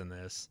better than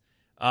this.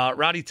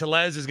 Rowdy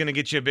Tellez is going to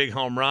get you a big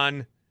home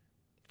run.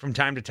 From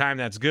time to time,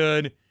 that's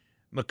good.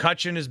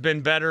 McCutchen has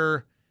been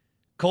better.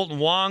 Colton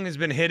Wong has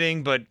been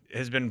hitting, but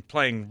has been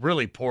playing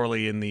really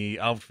poorly in the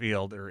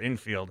outfield or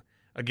infield.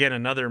 Again,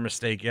 another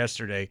mistake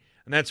yesterday.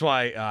 And that's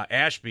why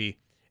Ashby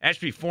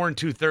 4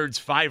 2/3,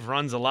 5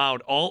 runs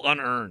allowed, all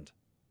unearned,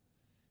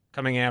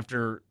 coming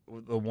after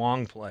the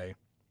Wong play.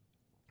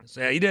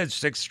 So yeah, he did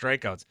 6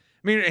 strikeouts.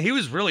 I mean, he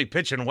was really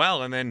pitching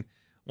well, and then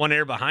one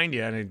error behind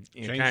you, and it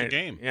changed the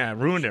game. Yeah,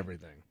 ruined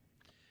everything.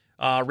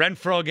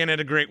 Renfroe again had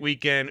a great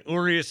weekend.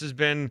 Urias has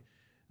been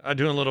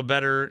doing a little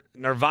better.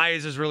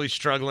 Narvaez is really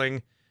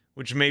struggling,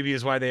 which maybe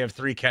is why they have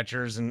 3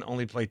 catchers and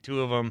only play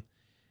 2 of them.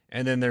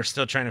 And then they're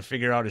still trying to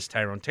figure out, is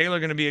Tyrone Taylor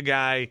going to be a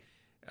guy?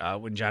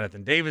 When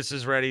Jonathan Davis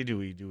is ready, do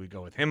we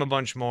go with him a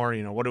bunch more?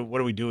 You know, what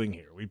are we doing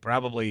here? We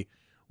probably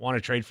want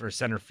to trade for a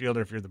center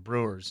fielder if you're the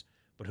Brewers,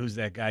 but who's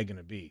that guy going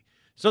to be?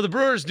 So the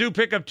Brewers do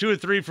pick up 2 or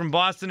 3 from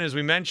Boston, as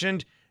we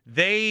mentioned.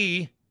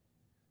 They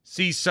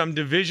see some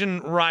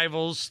division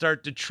rivals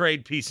start to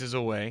trade pieces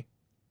away.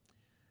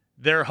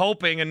 They're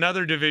hoping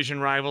another division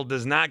rival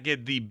does not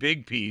get the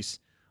big piece.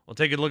 We'll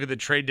take a look at the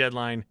trade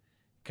deadline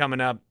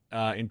coming up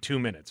in 2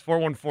 minutes.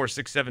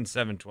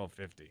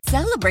 414-677-1250.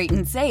 Celebrate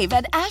and save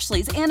at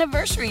Ashley's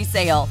Anniversary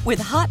Sale. With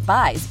Hot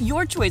Buys,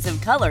 your choice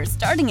of colors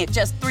starting at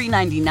just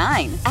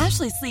 $3.99.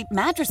 Ashley Sleep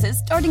mattresses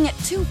starting at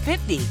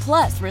 $2.50.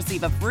 Plus,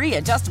 receive a free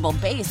adjustable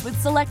base with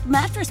select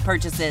mattress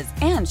purchases.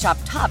 And shop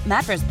top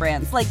mattress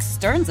brands like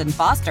Stearns &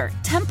 Foster,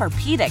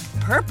 Tempur-Pedic,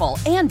 Purple,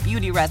 and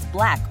Beautyrest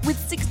Black with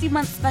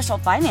 60-month special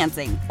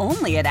financing.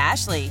 Only at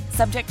Ashley.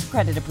 Subject to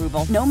credit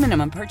approval. No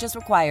minimum purchase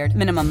required.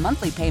 Minimum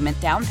monthly payment,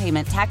 down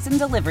payment, tax, and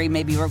delivery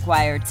may be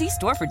required. See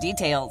store for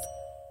details.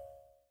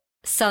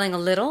 Selling a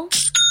little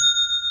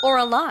or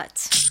a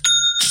lot?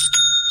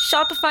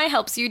 Shopify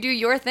helps you do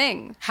your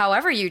thing,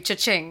 however you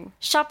cha-ching.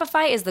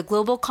 Shopify is the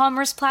global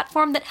commerce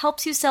platform that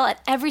helps you sell at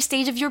every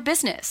stage of your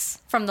business.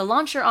 From the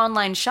launch your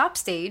online shop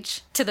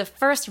stage, to the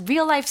first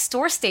real-life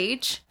store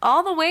stage,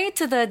 all the way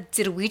to the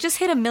did we just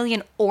hit 1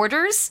 million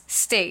orders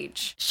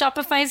stage.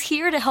 Shopify's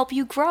here to help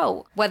you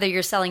grow. Whether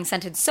you're selling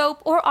scented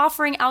soap or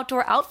offering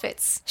outdoor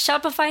outfits,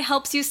 Shopify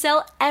helps you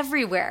sell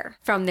everywhere.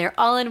 From their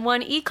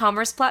all-in-one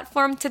e-commerce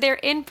platform to their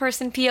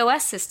in-person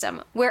POS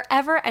system,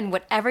 wherever and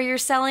whatever you're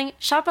selling,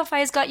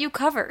 Shopify's got you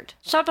covered.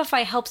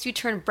 Shopify helps you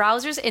turn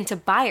browsers into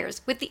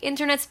buyers with the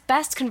internet's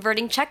best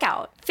converting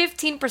checkout.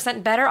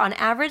 15% better on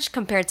average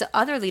compared to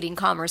other leading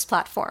commerce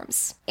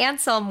platforms. And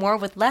sell more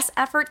with less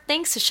effort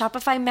thanks to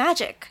Shopify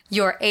Magic,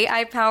 your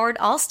AI-powered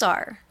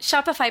all-star.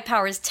 Shopify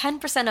powers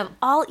 10% of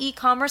all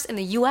e-commerce in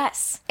the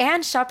U.S.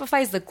 And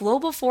Shopify is the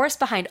global force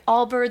behind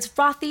Allbirds,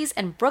 Rothy's,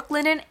 and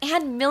Brooklinen,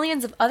 and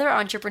millions of other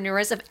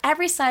entrepreneurs of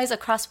every size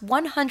across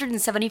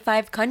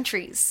 175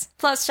 countries.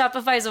 Plus,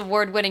 Shopify's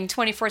award-winning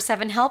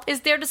 24/7 help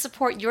is there to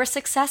support your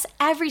success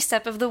every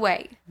step of the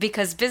way.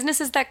 Because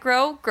businesses that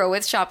grow, grow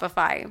with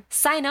Shopify.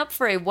 Sign up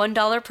for a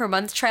 $1 per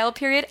month trial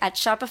period at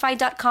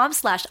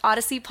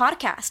shopify.com/Odyssey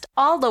Podcast,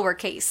 all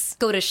lowercase.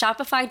 Go to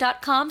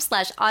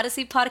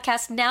shopify.com/Odyssey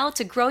Podcast now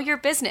to grow your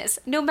business,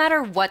 no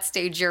matter what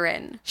stage you're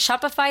in.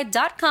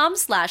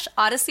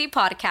 Shopify.com/Odyssey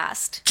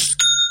Podcast.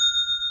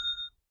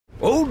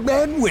 Old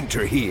Man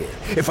Winter here.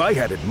 If I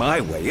had it my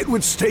way, it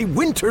would stay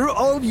winter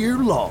all year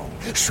long.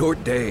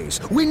 Short days,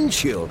 wind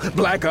chill,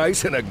 black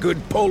ice, and a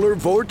good polar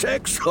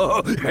vortex.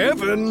 Oh,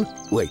 heaven!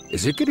 Wait,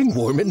 is it getting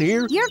warm in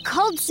here? Your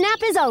cold snap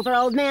is over,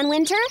 Old Man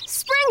Winter.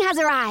 Spring has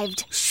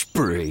arrived.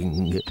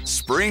 Spring.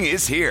 Spring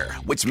is here,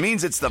 which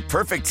means it's the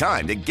perfect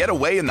time to get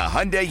away in the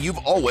Hyundai you've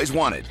always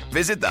wanted.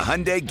 Visit the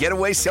Hyundai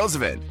Getaway Sales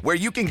Event, where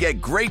you can get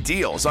great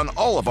deals on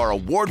all of our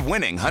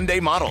award-winning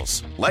Hyundai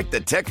models, like the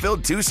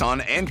tech-filled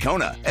Tucson and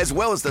Kona, as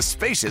well as the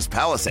spacious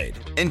Palisade.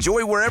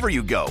 Enjoy wherever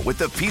you go with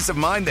the peace of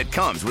mind that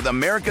comes with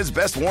America's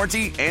best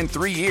warranty and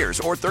 3 years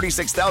or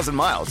 36,000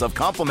 miles of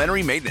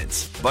complimentary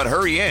maintenance. But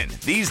hurry in,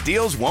 these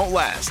deals won't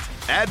last.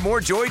 Add more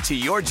joy to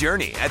your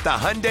journey at the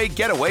Hyundai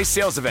Getaway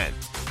Sales Event.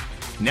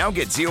 Now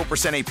get 0%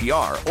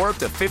 APR or up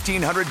to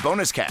 $1,500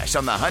 bonus cash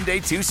on the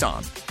Hyundai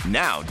Tucson.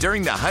 Now,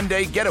 during the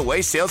Hyundai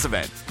Getaway Sales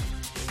Event.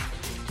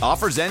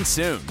 Offers end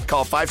soon.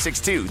 Call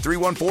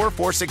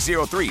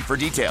 562-314-4603 for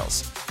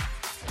details.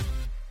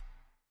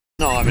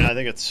 No, I mean, I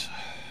think it's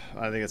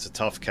a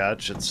tough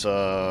catch. It's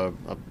a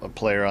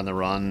player on the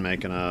run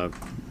making a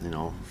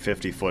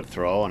 50-foot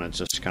throw, and it's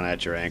just kind of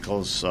at your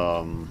ankles.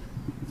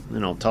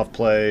 Tough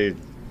play.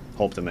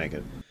 Hope to make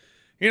it.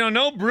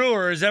 No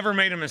Brewer has ever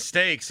made a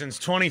mistake since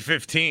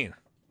 2015.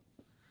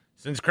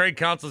 Since Craig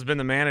Counsell's been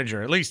the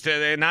manager, at least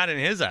not in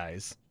his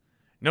eyes.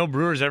 No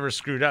Brewer's ever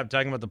screwed up.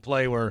 Talking about the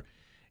play where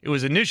it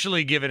was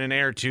initially given an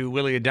error to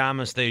Willy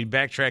Adames. They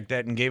backtracked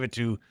that and gave it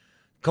to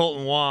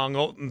Colton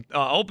Wong.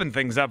 Opened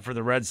things up for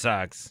the Red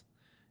Sox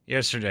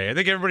yesterday. I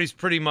think everybody's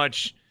pretty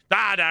much,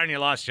 darn, you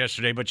lost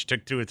yesterday, but you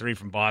took 2 or 3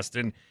 from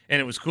Boston, and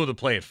it was cool to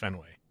play at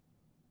Fenway.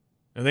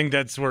 I think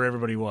that's where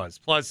everybody was.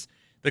 Plus,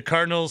 the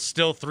Cardinals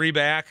still 3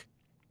 back.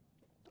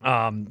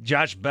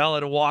 Josh Bell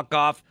had a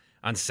walk-off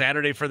on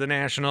Saturday for the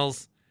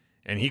Nationals,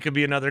 and he could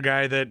be another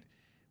guy that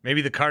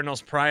maybe the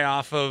Cardinals pry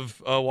off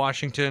of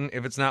Washington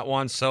if it's not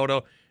Juan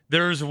Soto.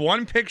 There's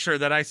one picture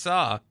that I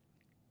saw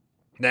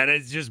that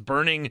is just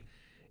burning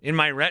in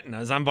my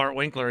retinas. I'm Bart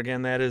Winkler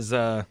again. That is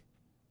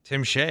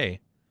Tim Shea,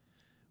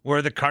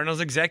 where the Cardinals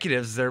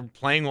executives, they're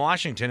playing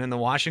Washington, and the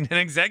Washington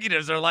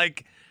executives are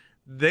like,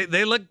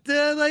 they look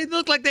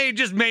like they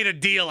just made a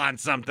deal on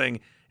something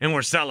and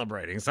we're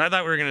celebrating. So I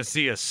thought we were going to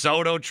see a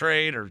Soto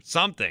trade or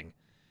something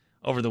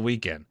over the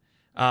weekend.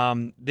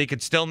 They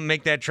could still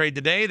make that trade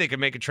today. They could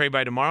make a trade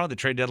by tomorrow. The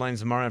trade deadline is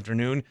tomorrow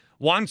afternoon.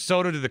 Juan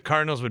Soto to the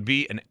Cardinals would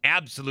be an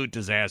absolute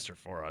disaster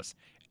for us.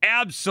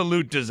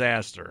 Absolute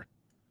disaster.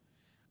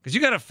 Because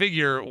you got to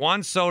figure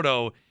Juan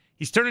Soto,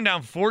 he's turning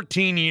down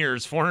 14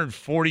 years,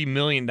 $440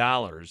 million.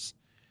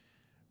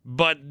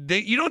 But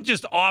you don't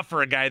just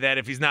offer a guy that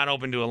if he's not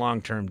open to a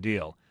long-term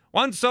deal.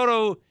 Juan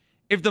Soto,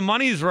 if the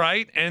money's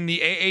right and the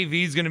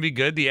AAV is going to be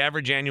good, the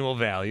average annual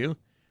value,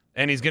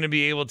 and he's going to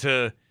be able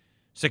to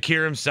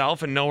secure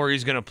himself and know where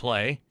he's going to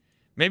play,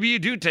 maybe you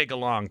do take a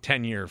long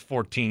 10-year,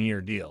 14-year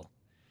deal.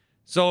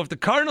 So if the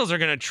Cardinals are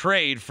going to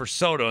trade for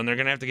Soto and they're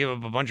going to have to give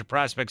up a bunch of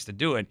prospects to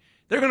do it,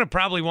 they're going to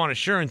probably want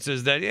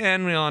assurances that,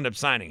 and we'll end up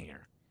signing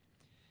here.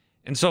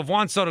 And so if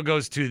Juan Soto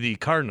goes to the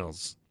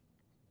Cardinals,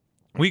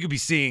 we could be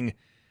seeing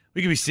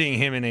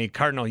him in a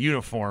Cardinal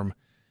uniform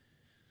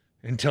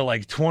until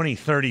like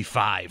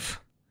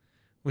 2035,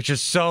 which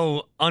is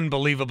so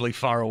unbelievably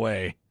far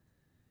away.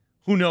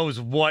 Who knows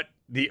what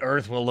the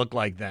earth will look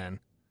like then?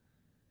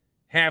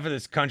 Half of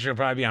this country will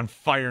probably be on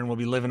fire and we'll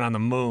be living on the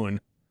moon.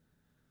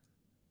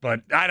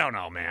 But I don't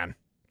know, man.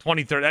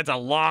 2030, that's a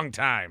long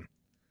time.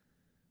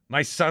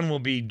 My son will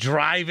be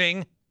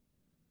driving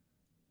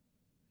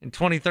in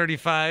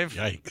 2035.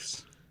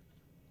 Yikes.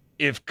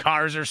 If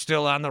cars are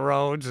still on the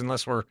roads,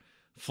 unless we're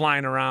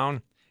flying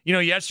around.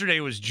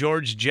 Yesterday was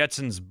George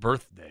Jetson's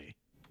birthday.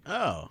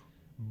 Oh.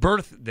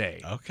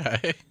 Birthday.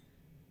 Okay.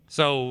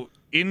 So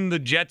in the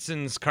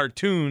Jetsons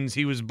cartoons,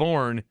 he was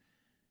born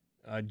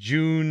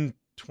June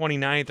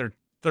 29th or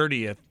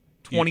 30th,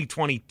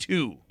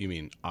 2022. You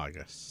mean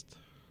August.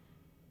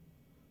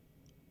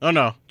 Oh,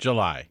 no,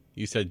 July.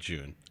 You said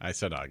June. I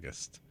said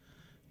August.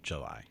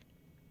 July.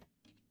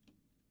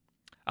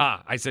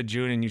 I said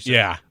June and you said...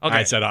 Yeah, okay.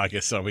 I said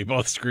August, so we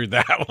both screwed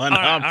that one all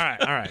up.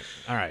 All right.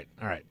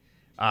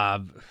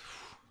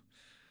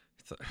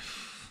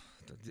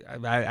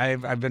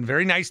 I've been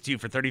very nice to you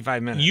for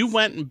 35 minutes. You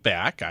went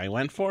back. I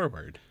went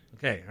forward.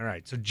 Okay, all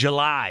right. So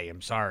July,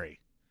 I'm sorry.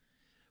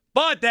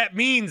 But that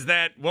means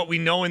that what we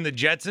know in the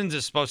Jetsons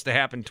is supposed to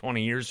happen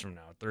 20 years from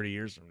now, 30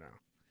 years from now,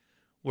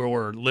 where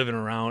we're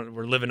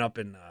living up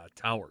in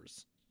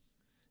towers.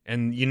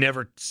 And you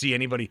never see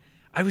anybody.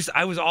 I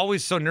was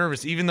always so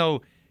nervous, even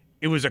though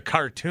it was a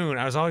cartoon.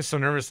 I was always so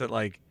nervous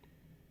that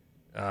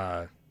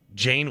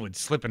Jane would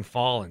slip and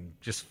fall and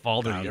just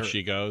fall to the earth. Down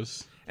she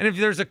goes. And if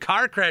there's a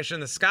car crash in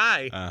the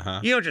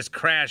sky, you don't just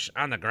crash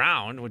on the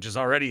ground, which is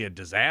already a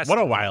disaster. What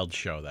a wild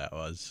show that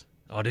was.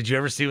 Oh, did you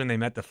ever see when they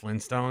met the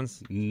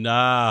Flintstones?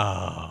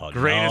 No.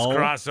 Greatest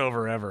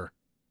crossover ever.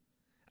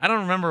 I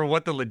don't remember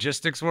what the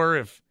logistics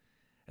were.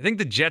 I think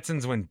the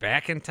Jetsons went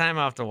back in time.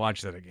 I'll have to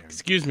watch that again.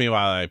 Excuse me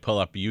while I pull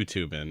up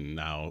YouTube and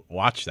now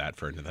watch that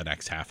for the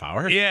next half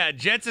hour. Yeah,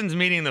 Jetsons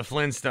meeting the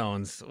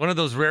Flintstones. One of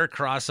those rare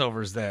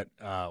crossovers that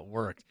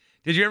worked.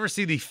 Did you ever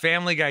see the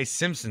Family Guy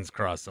Simpsons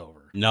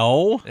crossover?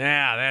 No.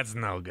 Yeah, that's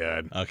no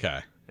good.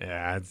 Okay.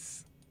 Yeah,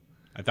 it's.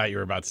 I thought you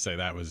were about to say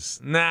that was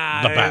the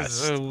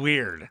best. It was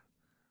weird.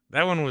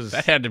 That one was.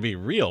 That had to be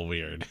real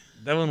weird.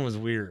 That one was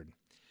weird.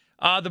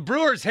 The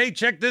Brewers, hey,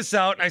 check this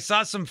out. I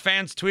saw some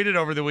fans tweet it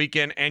over the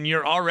weekend, and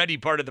you're already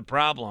part of the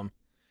problem.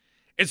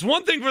 It's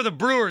one thing for the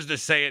Brewers to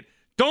say it.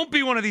 Don't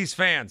be one of these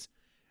fans.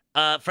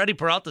 Freddie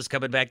Peralta's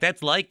coming back.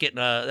 That's like getting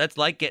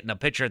a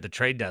pitcher at the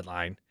trade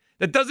deadline.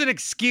 That doesn't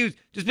excuse,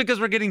 just because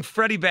we're getting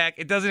Freddie back,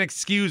 it doesn't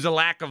excuse a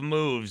lack of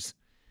moves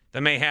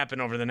that may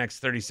happen over the next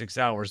 36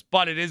 hours.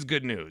 But it is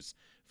good news.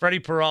 Freddie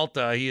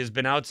Peralta, he has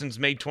been out since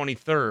May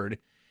 23rd,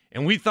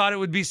 and we thought it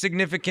would be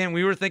significant.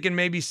 We were thinking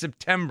maybe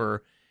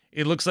September.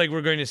 It looks like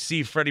we're going to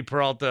see Freddie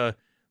Peralta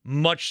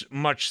much,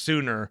 much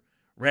sooner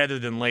rather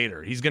than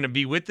later. He's going to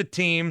be with the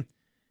team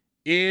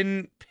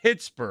in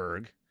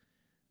Pittsburgh.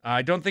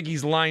 I don't think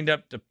he's lined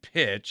up to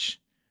pitch.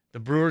 The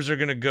Brewers are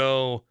going to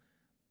go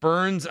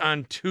Burns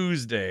on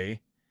Tuesday,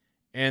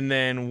 and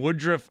then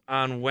Woodruff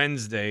on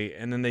Wednesday,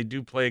 and then they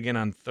do play again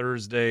on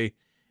Thursday,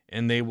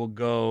 and they will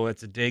go,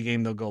 it's a day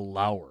game, they'll go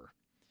Lauer.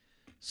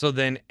 So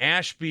then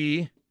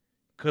Ashby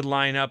could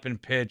line up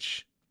and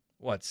pitch,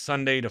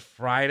 Sunday to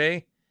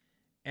Friday?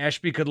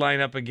 Ashby could line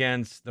up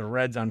against the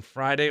Reds on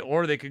Friday,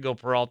 or they could go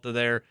Peralta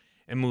there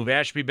and move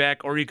Ashby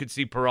back, or you could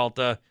see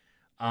Peralta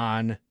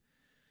on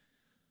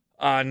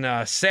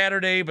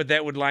Saturday, but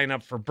that would line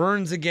up for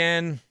Burns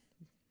again.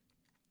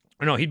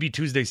 Or no, he'd be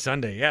Tuesday,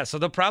 Sunday. Yeah, so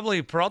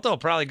Peralta will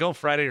probably go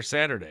Friday or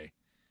Saturday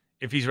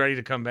if he's ready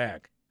to come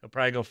back. He'll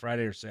probably go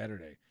Friday or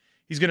Saturday.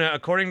 He's going to,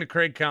 according to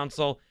Craig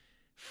Counsell,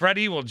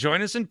 Freddie will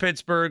join us in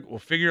Pittsburgh. We'll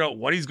figure out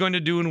what he's going to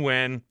do and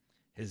when.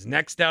 His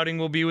next outing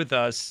will be with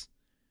us.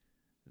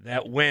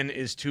 That when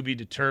is to be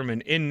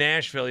determined. In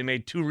Nashville, he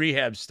made 2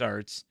 rehab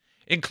starts,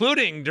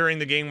 including during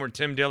the game where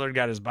Tim Dillard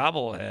got his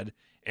bobblehead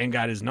and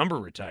got his number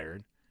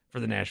retired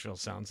for the Nashville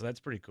Sound, so that's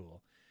pretty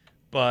cool.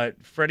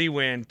 But Freddie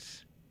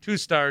went 2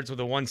 starts with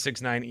a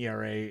 1.69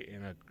 ERA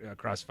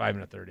across 5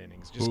 1/3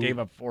 innings. Just gave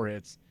up 4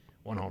 hits,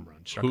 1 home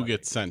run. Who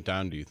gets sent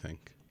down, do you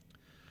think?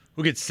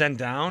 Who gets sent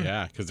down?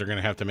 Yeah, because they're going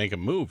to have to make a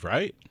move,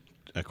 right?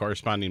 A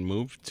corresponding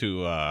move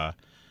to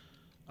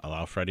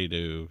allow Freddie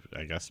to,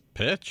 I guess,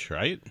 pitch,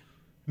 right?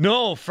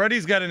 No,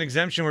 Freddie's got an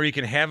exemption where you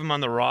can have him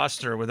on the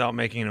roster without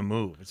making a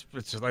move.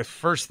 It's like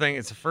first thing.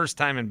 It's the first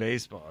time in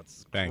baseball.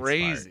 It's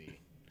crazy.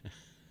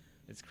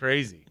 It's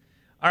crazy.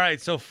 All right,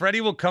 so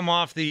Freddie will come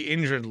off the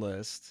injured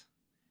list,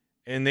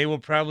 and they will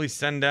probably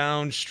send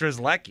down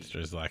Strzelecki.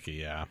 Strzelecki,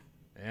 yeah.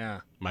 Yeah.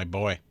 My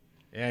boy.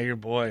 Yeah, your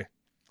boy.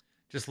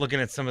 Just looking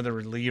at some of the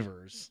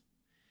relievers.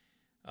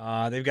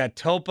 They've got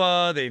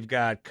Topa. They've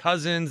got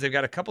Cousins. They've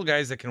got a couple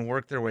guys that can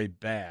work their way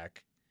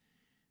back.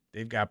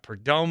 They've got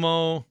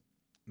Perdomo,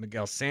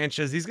 Miguel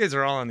Sanchez. These guys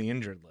are all on the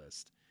injured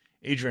list.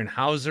 Adrian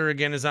Hauser,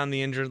 again, is on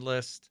the injured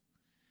list.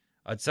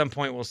 At some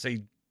point, we'll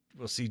see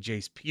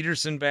Jace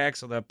Peterson back,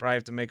 so they'll probably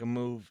have to make a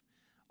move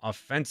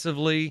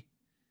offensively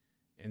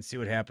and see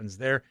what happens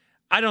there.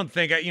 I don't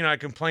think, I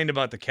complained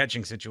about the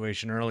catching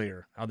situation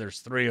earlier, how there's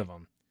 3 of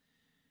them.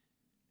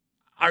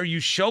 Are you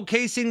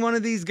showcasing one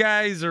of these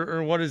guys,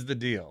 or what is the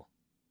deal?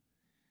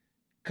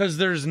 Because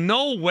there's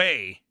no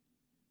way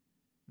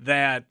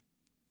that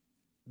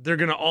they're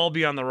going to all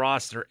be on the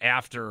roster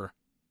after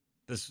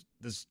this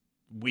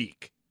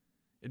week.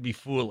 It'd be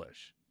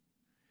foolish.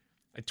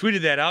 I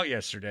tweeted that out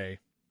yesterday,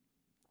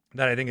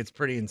 that I think it's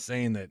pretty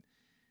insane that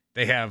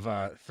they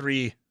have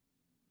 3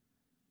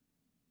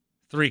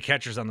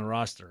 catchers on the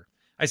roster.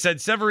 I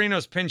said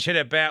Severino's pinch hit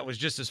at bat was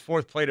just his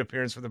 4th plate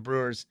appearance for the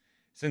Brewers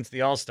since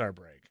the All-Star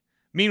break.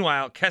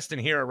 Meanwhile, Keston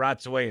Hiura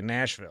rots away in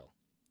Nashville.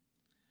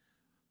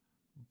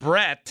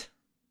 Brett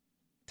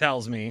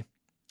tells me,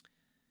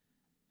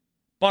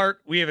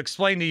 Bart, we have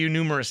explained to you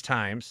numerous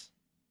times,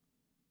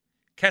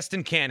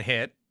 Keston can't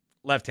hit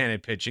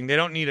left-handed pitching. They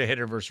don't need a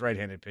hitter versus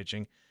right-handed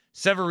pitching.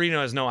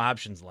 Severino has no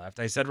options left.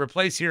 I said,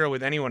 replace Hiura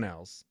with anyone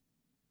else.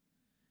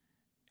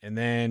 And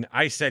then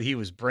I said he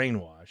was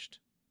brainwashed.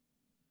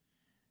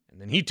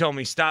 And then he told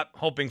me, stop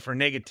hoping for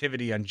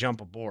negativity on Jump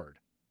Aboard.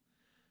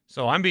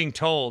 So I'm being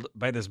told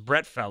by this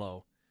Brett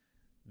fellow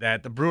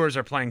that the Brewers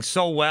are playing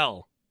so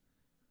well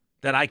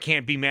that I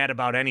can't be mad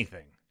about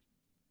anything.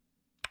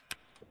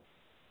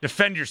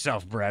 Defend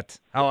yourself, Brett.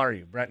 How are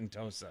you? Brett and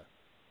Tosa.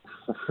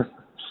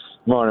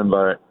 Morning,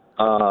 Bart.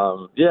 I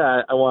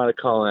want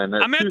to call in.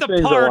 I'm at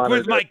the park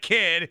with my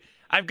kid.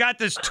 I've got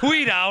this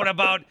tweet out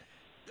about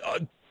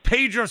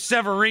Pedro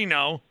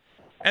Severino,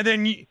 and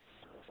then,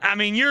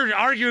 you're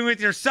arguing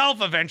with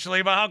yourself eventually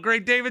about how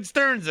great David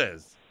Stearns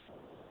is.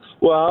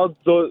 Well,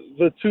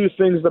 the 2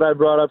 things that I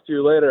brought up to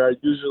you later are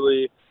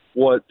usually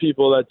what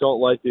people that don't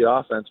like the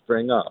offense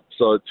bring up.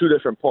 So 2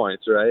 different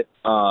points, right?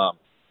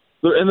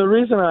 And the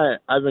reason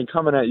I've been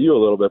coming at you a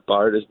little bit,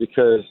 Bart, is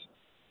because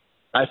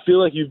I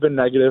feel like you've been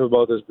negative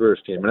about this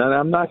Brewers team, and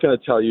I'm not going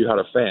to tell you how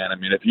to fan. I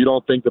mean, if you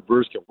don't think the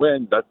Brewers can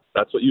win,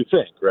 that's what you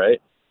think,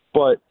 right?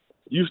 But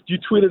you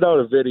tweeted out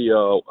a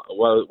video.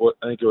 Well,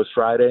 I think it was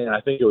Friday, and I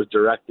think it was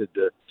directed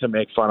to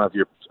make fun of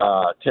your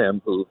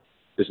Tim, who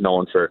is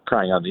known for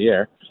crying on the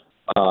air.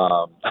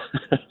 But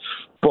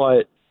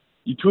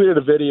you tweeted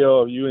a video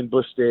of you in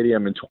Busch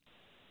Stadium in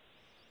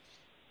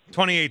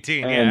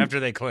 2018, after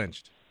they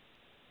clinched.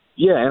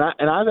 Yeah,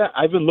 and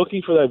I've been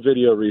looking for that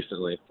video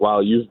recently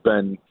while you've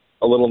been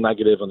a little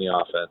negative on the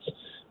offense,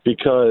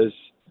 because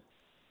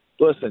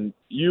listen,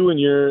 you and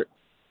the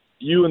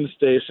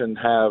station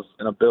have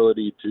an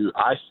ability to,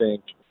 I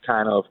think,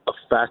 kind of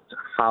affect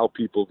how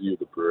people view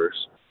the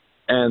Brewers.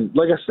 And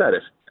like I said,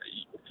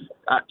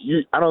 I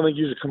don't think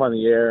you should come on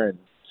the air and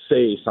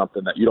say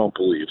something that you don't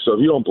believe. So if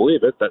you don't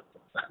believe it,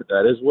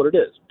 that is what it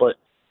is. But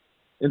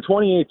in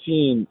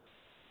 2018,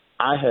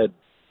 I had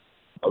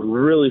a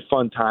really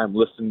fun time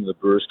listening to the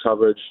Brewers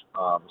coverage,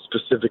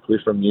 specifically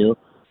from you.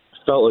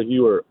 Felt like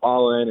you were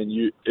all in, and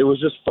it was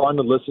just fun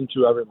to listen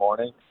to every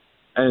morning.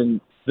 And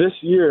this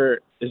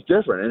year is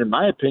different, and in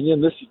my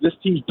opinion, this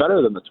team's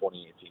better than the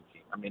 2018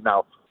 team. I mean,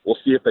 now we'll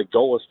see if they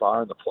go as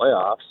far in the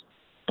playoffs,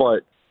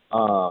 but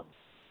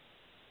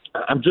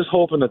I'm just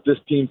hoping that this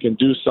team can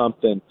do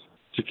something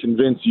to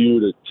convince you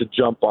to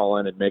jump all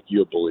in and make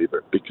you a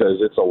believer, because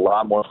it's a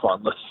lot more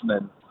fun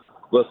listening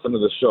to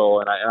the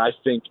show. And I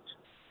think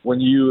when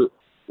you're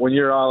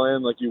all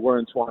in like you were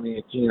in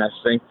 2018, I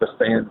think the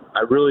fan, I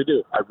really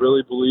do. I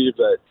really believe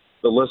that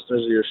the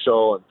listeners of your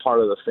show and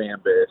part of the fan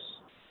base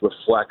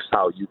reflects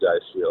how you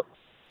guys feel.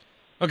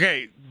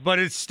 Okay, but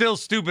it's still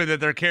stupid that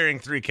they're carrying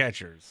 3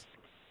 catchers.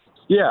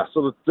 Yeah,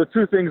 so the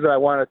two things that I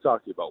want to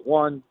talk to you about.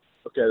 One,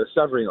 okay, the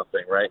Severino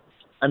thing, right?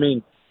 I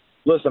mean,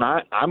 listen,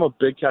 I'm a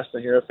big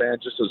Keston Hiura fan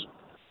just as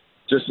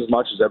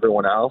much as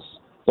everyone else,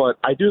 but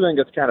I do think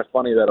it's kind of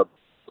funny that a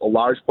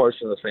large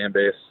portion of the fan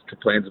base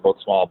complains about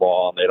small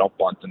ball and they don't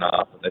bunt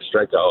enough and they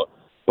strike out,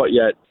 but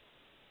yet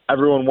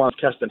everyone wants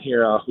Keston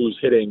Hiura, who's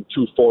hitting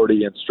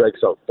 240 and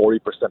strikes out 40%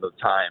 of the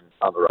time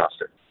on the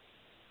roster.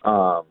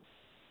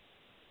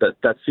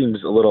 That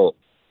seems a little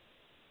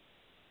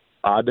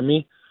odd to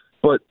me,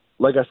 but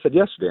like I said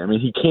yesterday, I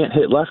mean, he can't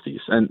hit lefties,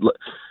 and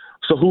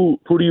so who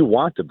do you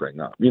want to bring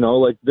up? You know,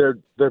 like their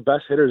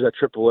best hitters at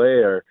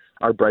AAA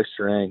are Bryce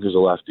Terang, who's a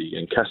lefty,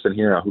 and Keston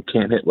Hiura, who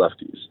can't hit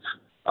lefties.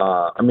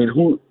 I mean,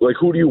 who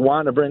do you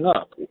want to bring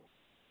up?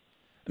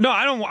 No,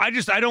 I don't.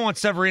 I don't want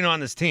Severino on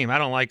this team. I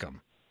don't like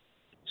him.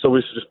 So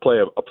we should just play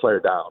a player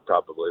down,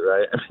 probably,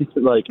 right? I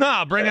mean, like,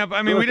 no, bring up.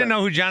 I mean, we didn't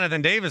know who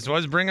Jonathan Davis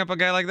was. Bring up a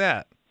guy like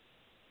that.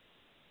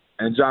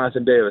 And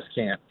Jonathan Davis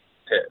can't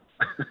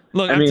hit.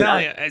 Look, I'm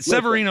telling you,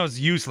 Severino's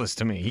useless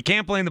to me. He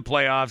can't play in the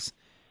playoffs.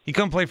 He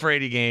couldn't play for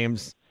 80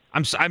 games.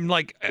 I'm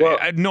like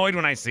annoyed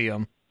when I see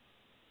him.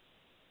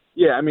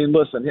 Yeah, I mean,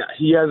 listen,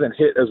 he hasn't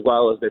hit as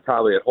well as they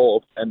probably had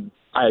hoped, and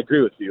I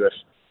agree with you.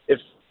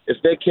 If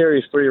they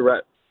carry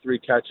three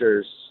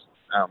catchers,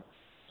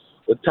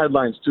 with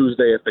deadlines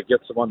Tuesday, if they get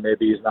someone,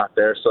 maybe he's not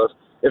there. So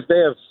if they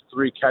have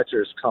 3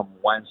 catchers come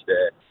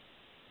Wednesday,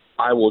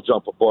 I will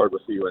jump aboard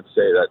with you and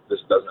say that this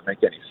doesn't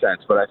make any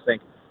sense. But I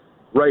think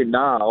right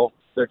now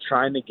they're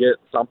trying to get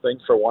something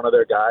for one of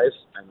their guys,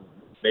 and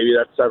maybe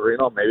that's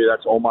Severino, maybe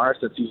that's Omar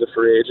since he's a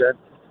free agent.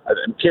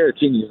 And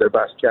Caratini's their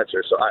best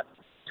catcher. So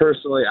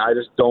personally, I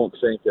just don't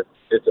think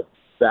it's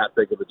that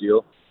big of a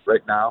deal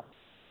right now.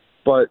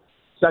 But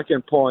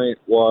second point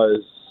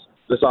was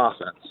this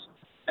offense.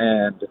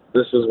 And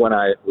this is when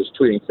I was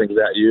tweeting things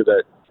at you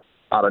that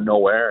out of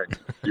nowhere, and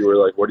you were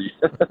like, what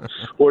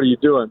are you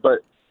doing? But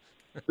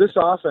this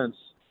offense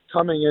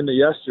coming into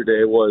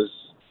yesterday was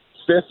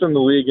 5th in the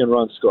league in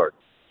runs scored.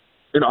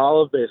 In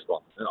all of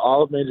baseball, in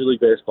all of Major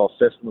League Baseball,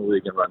 5th in the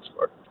league in runs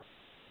scored.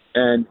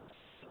 And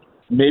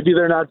maybe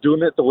they're not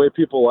doing it the way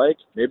people like.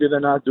 Maybe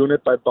they're not doing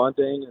it by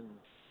bunting and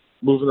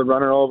moving the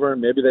runner over, and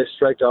maybe they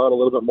strike out a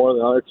little bit more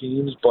than other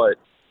teams. But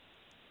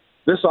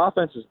this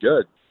offense is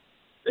good.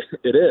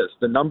 It is.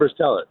 The numbers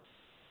tell it.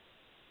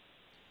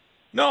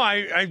 No,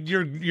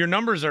 your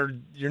numbers are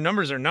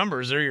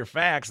numbers. They're your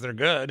facts. They're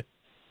good.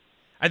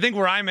 I think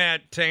where I'm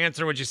at, to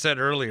answer what you said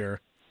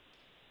earlier,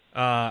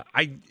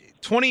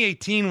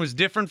 2018 was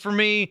different for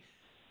me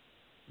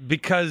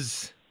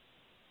because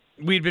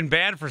we'd been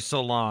bad for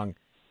so long.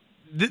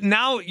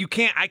 Now you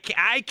can't.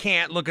 I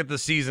can't look at the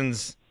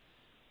seasons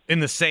in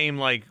the same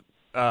light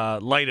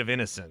of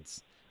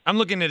innocence. I'm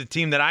looking at a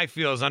team that I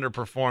feel has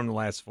underperformed the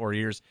last 4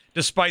 years,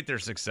 despite their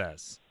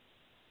success.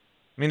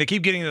 I mean, they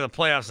keep getting to the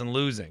playoffs and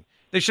losing.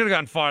 They should have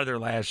gone farther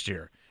last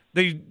year.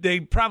 They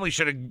probably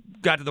should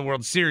have got to the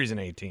World Series in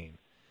 2018.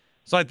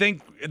 So I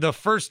think the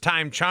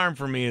first-time charm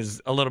for me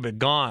is a little bit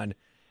gone,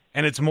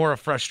 and it's more a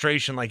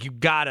frustration. Like, you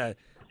gotta,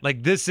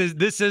 like, this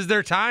is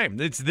their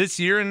time. It's this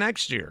year and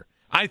next year,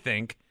 I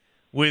think,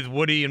 with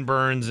Woody and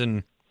Burns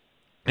and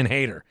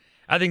Hader.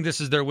 I think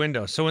this is their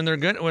window. So when they're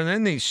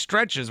in these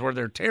stretches where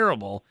they're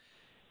terrible,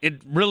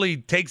 it really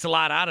takes a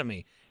lot out of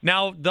me.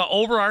 Now, the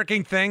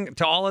overarching thing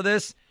to all of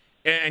this,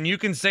 and you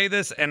can say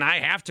this, and I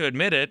have to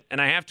admit it, and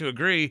I have to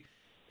agree,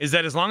 is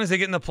that as long as they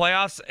get in the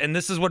playoffs, and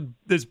this is what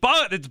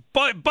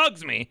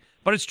bugs me,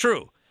 but it's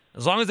true.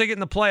 As long as they get in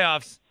the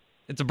playoffs,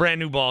 it's a brand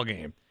new ball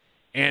game.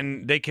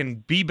 And they can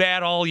be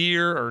bad all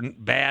year or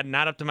bad,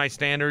 not up to my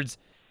standards,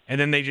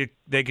 and then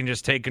they can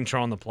just take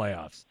control in the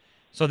playoffs.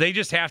 So they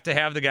just have to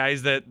have the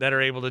guys that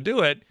are able to do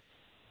it.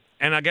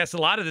 And I guess a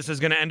lot of this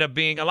will end up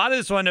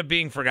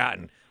being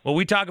forgotten. What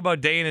we talk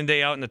about day in and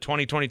day out in the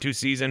 2022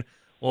 season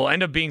will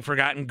end up being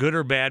forgotten, good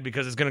or bad,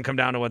 because it's going to come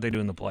down to what they do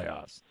in the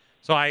playoffs.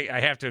 So I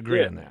have to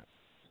agree on that.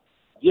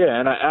 Yeah,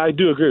 and I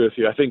do agree with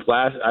you. I think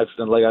like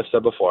I've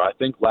said before, I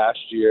think last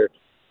year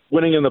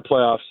winning in the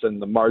playoffs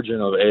and the margin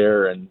of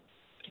error and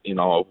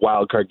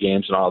wild card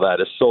games and all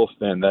that is so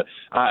thin that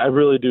I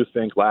really do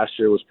think last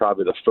year was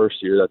probably the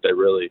first year that they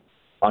really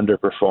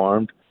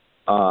underperformed.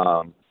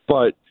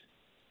 But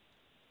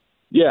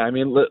yeah, I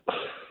mean,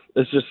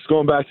 it's just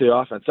going back to the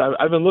offense.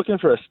 I've been looking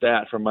for a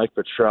stat from Mike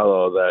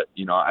Petriello that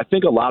I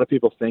think a lot of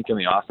people think in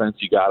the offense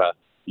you gotta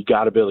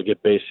be able to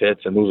get base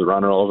hits and move the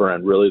runner over,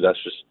 and really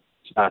that's just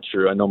not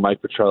true. I know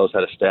Mike Petriello's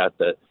had a stat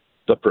that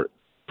the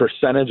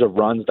percentage of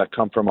runs that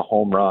come from a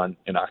home run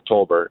in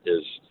October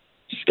is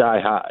sky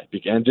high,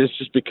 and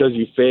just because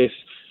you face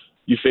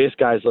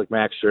guys like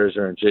Max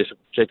Scherzer and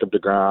Jacob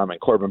deGrom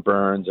and Corbin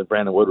Burns and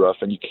Brandon Woodruff,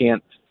 and you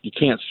can't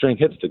string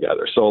hits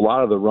together. So a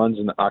lot of the runs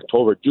in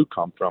October do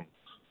come from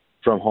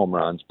home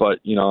runs. But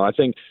I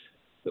think,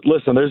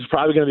 listen, there's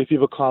probably going to be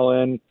people call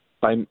in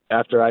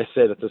after I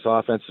say that this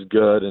offense is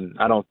good, and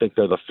I don't think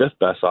they're the fifth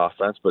best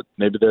offense, but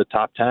maybe they're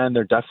top 10.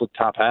 They're definitely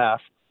top half,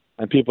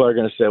 and people are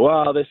going to say,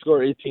 well, they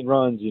score 18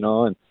 runs,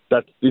 and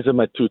these are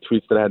my two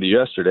tweets that I had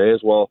yesterday as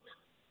well.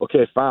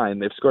 Okay, fine.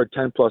 They've scored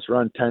 10-plus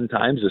runs 10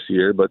 times this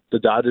year, but the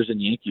Dodgers and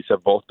Yankees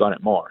have both done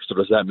it more. So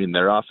does that mean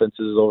their offense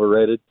is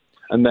overrated?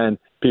 And then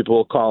people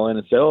will call in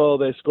and say, oh,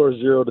 they score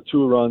 0 to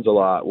 2 runs a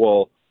lot.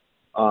 Well,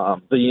 the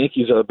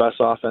Yankees are the best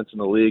offense in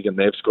the league, and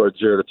they've scored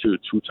 0 to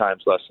 2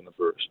 times less than the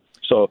Brewers.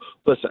 So,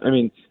 listen, I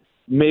mean,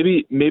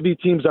 maybe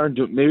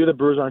the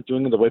Brewers aren't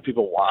doing it the way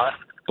people want,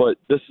 but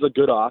this is a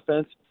good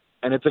offense,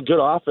 and it's a good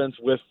offense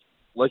with,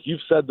 like you've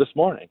said this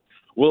morning,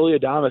 Willy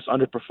Adames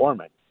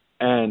underperforming.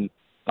 And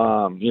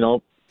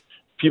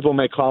people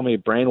may call me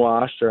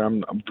brainwashed or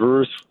I'm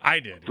Brewers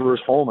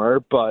homer,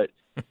 but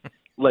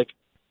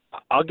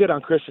I'll get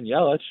on Christian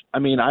Yelich. I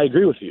mean, I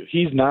agree with you.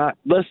 He's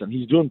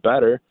doing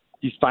better.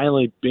 He's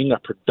finally being a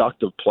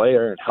productive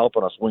player and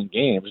helping us win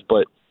games.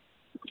 But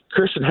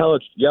Christian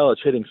Yelich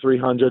hitting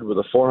 300 with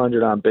a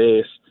 400 on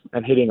base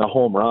and hitting a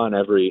home run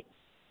every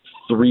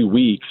 3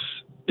 weeks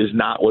is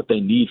not what they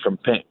need from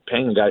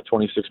paying a guy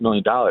 $26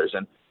 million.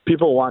 And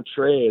people want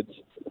trades.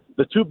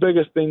 The two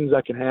biggest things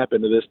that can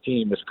happen to this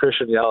team is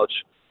Christian Yelich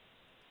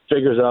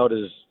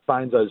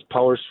finds his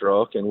power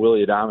stroke, and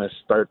Willy Adames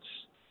starts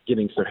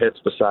getting some hits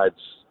besides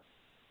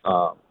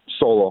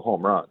solo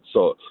home runs.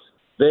 So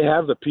they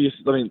have the piece.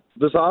 I mean,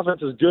 this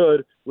offense is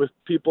good with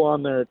people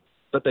on there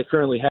that they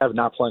currently have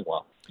not playing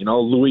well.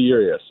 Louis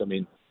Urias. I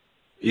mean,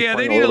 yeah,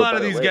 they need a lot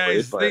of these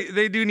guys.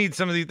 They do need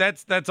some of these.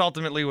 That's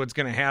ultimately what's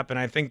going to happen.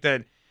 I think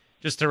that,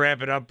 just to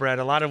wrap it up, Brett,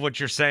 a lot of what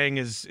you're saying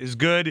is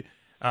good.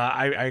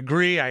 I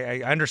agree.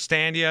 I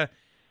understand you.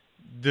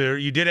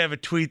 You did have a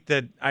tweet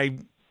that I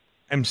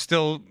am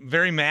still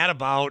very mad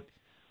about,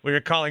 where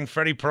you're calling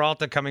Freddie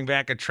Peralta coming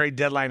back a trade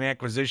deadline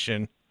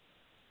acquisition.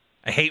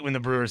 I hate when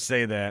the Brewers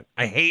say that.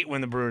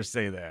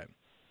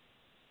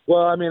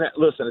 Well, I mean,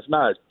 listen, it's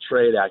not a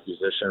trade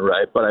acquisition,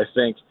 right? But I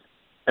think,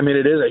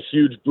 it is a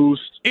huge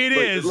boost. It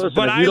is, listen,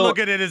 but I look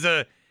at it as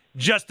a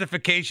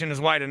justification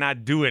as why to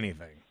not do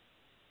anything.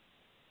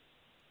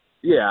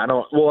 Yeah,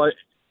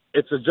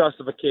 it's a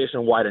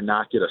justification why to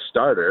not get a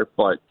starter,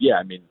 but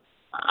yeah,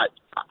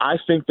 I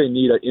think they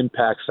need an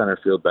impact center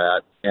field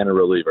bat and a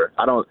reliever.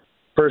 I'm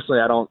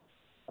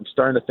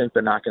starting to think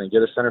they're not going to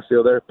get a center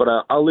fielder, but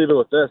I'll leave it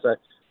with this.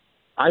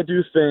 I have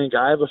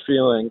a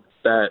feeling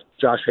that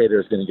Josh Hader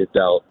is going to get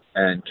dealt,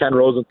 and Ken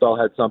Rosenthal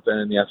had something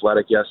in The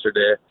Athletic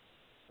yesterday.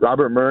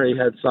 Robert Murray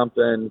had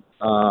something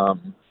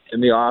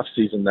in the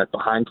offseason that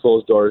behind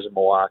closed doors in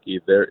Milwaukee,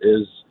 there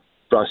is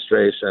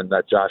frustration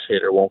that Josh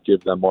Hader won't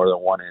give them more than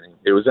 1 inning.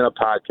 It was in a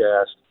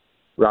podcast.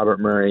 Robert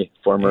Murray,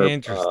 former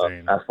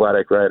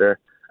Athletic writer,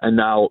 and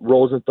now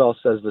Rosenthal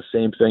says the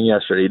same thing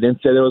yesterday. He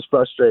didn't say there was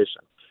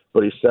frustration,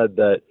 but he said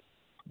that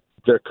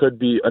there could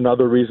be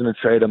another reason to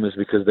trade him is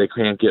because they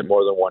can't get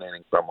more than 1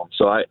 inning from him.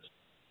 So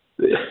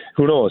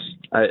who knows?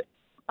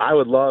 I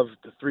would love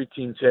the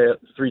three-team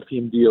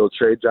deal,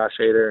 trade Josh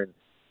Hader and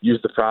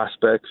use the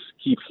prospects,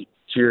 keep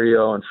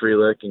Chiriot and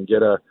Frelick and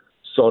get a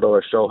Soto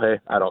or Shohei.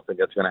 I don't think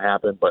that's going to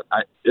happen, but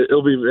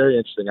it'll be very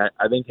interesting.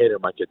 I think Hader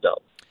might get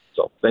dealt.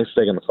 So thanks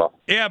for taking the call.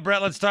 Yeah,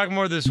 Brett, let's talk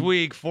more this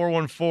week.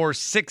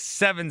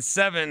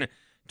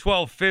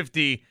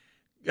 414-677-1250.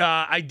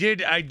 I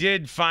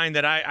did find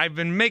that I've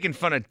been making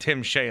fun of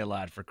Tim Shea a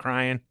lot for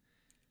crying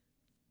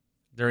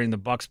during the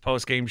Bucks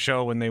postgame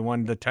show when they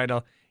won the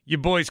title. You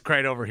boys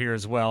cried over here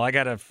as well. I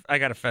gotta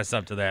fess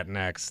up to that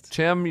next.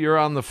 Tim, you're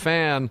on the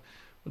Fan.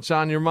 What's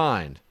on your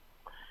mind?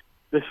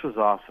 This was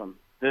awesome.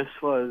 This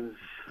was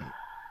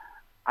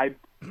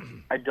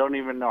I don't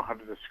even know how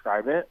to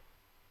describe it.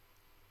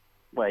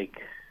 Like,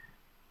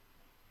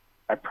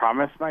 I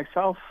promised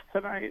myself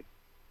tonight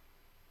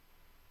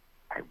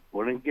I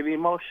wouldn't get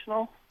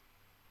emotional,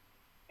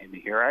 and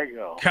here I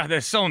go. God,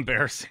 that's so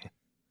embarrassing.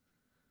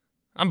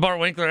 I'm Bart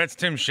Winkler. That's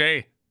Tim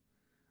Shea.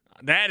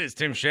 That is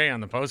Tim Shea on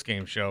the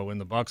postgame show when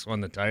the Bucks won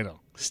the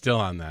title. Still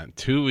on that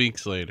 2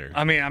 weeks later.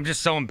 I mean, I'm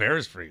just so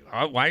embarrassed for you.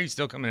 Why are you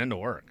still coming into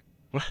work?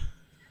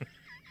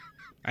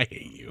 I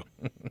hate you.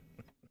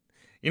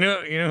 You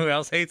know who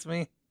else hates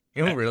me?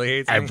 You know who really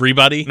hates me?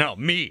 Everybody? No,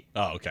 me.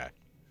 Oh, okay.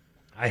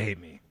 I hate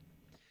me.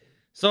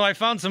 So I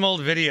found some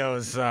old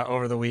videos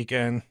over the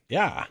weekend.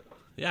 Yeah.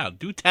 Yeah,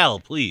 do tell,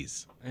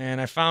 please.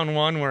 And I found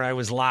one where I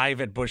was live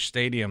at Busch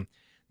Stadium.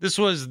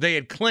 They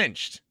had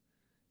clinched.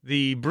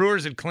 The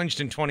Brewers had clinched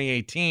in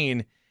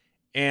 2018,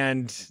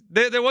 and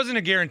there wasn't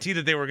a guarantee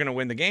that they were going to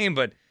win the game,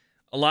 but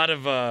a lot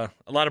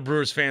of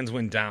Brewers fans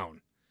went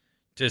down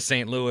to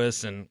St.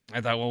 Louis, and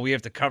I thought, well, we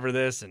have to cover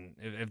this, and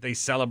if they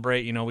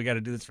celebrate, we got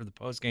to do this for the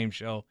postgame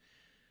show.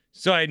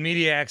 So I had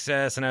media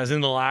access, and I was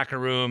in the locker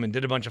room and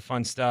did a bunch of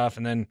fun stuff,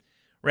 and then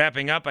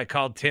wrapping up, I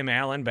called Tim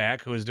Allen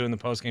back, who was doing the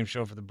postgame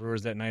show for the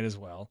Brewers that night as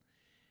well,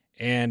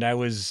 and I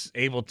was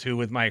able to,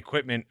 with my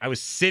equipment, I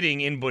was sitting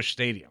in Busch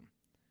Stadium.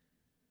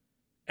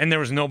 And there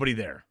was nobody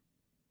there.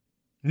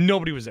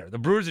 Nobody was there. The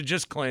Brewers had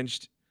just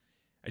clinched.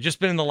 I'd just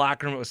been in the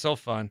locker room. It was so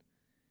fun.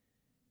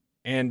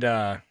 And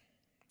I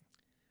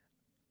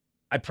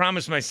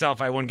promised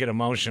myself I wouldn't get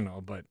emotional,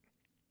 but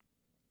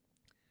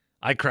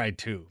I cried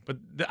too. But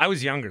I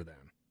was younger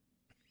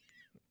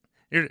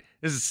then.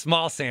 This is a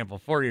small sample,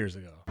 4 years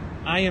ago.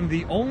 I am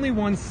the only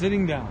one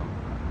sitting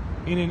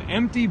down in an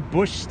empty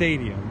Busch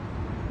Stadium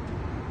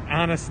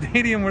on a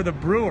stadium where the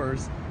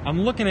Brewers,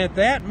 I'm looking at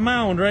that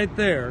mound right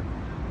there,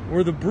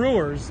 where the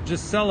Brewers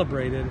just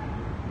celebrated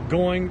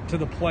going to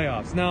the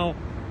playoffs. Now,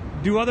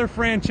 do other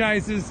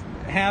franchises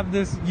have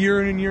this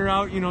year in and year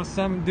out?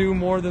 Some do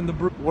more than the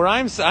Brewers. Where I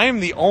am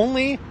the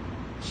only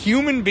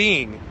human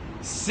being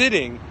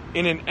sitting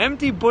in an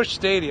empty Busch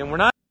Stadium. We're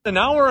not an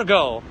hour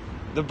ago.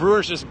 The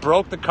Brewers just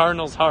broke the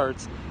Cardinals'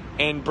 hearts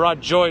and brought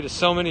joy to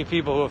so many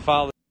people who have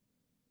followed.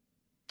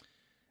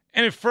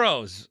 And it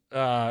froze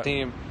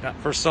team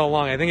for so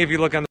long. I think if you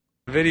look on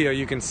the video,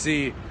 you can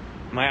see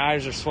my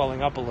eyes are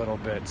swelling up a little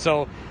bit.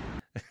 So,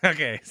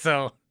 okay,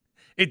 so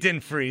it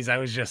didn't freeze. I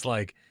was just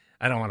like,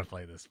 I don't want to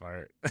play this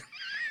part.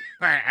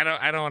 I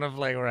don't want to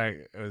play where I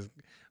was.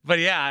 But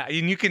yeah,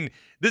 and you can.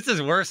 This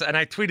is worse. And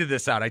I tweeted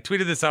this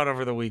out.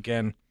 Over the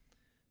weekend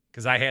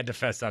because I had to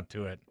fess up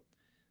to it.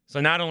 So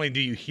not only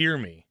do you hear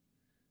me,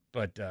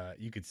 but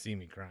you could see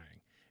me crying.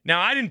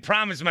 Now I didn't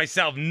promise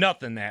myself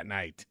nothing that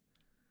night.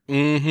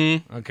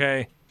 Mm-hmm.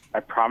 Okay.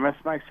 I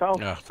promised myself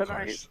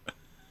tonight. Course.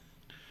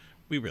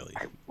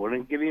 I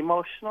wouldn't get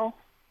emotional,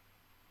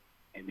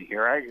 and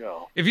here I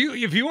go. If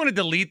you want to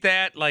delete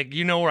that,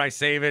 where I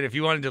save it. If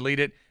you want to delete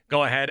it,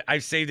 go ahead.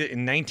 I've saved it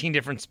in 19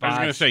 different spots. I was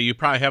going to say, you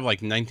probably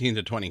have 19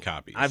 to 20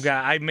 copies.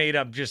 I made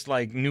up just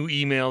new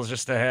emails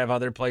just to have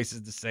other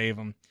places to save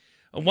them.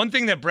 One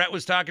thing that Brett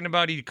was talking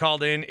about, he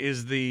called in,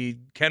 is the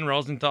Ken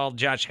Rosenthal,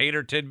 Josh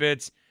Hader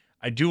tidbits.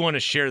 I do want to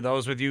share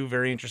those with you.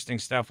 Very interesting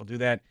stuff. We'll do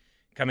that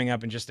coming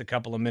up in just a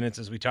couple of minutes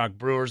as we talk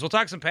Brewers. We'll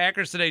talk some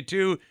Packers today,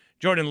 too.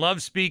 Jordan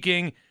Love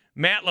speaking.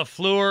 Matt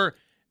LaFleur,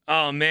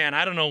 oh, man,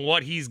 I don't know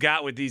what he's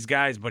got with these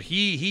guys, but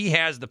he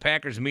has the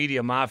Packers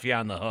media mafia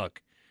on the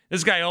hook.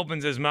 This guy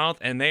opens his mouth,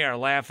 and they are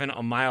laughing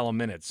a mile a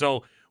minute.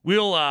 So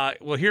we'll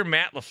hear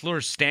Matt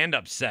LaFleur's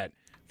stand-up set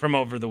from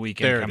over the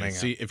weekend coming up.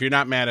 See, if you're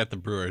not mad at the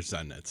Brewers,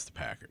 then it's the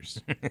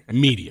Packers.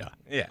 Media.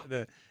 Yeah,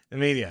 the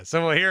media.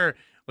 So we'll hear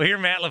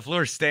Matt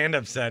LaFleur's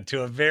stand-up set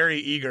to a very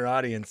eager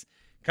audience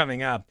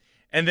coming up.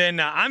 And then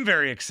I'm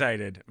very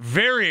excited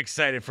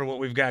for what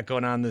we've got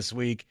going on this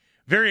week.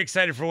 Very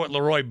excited for what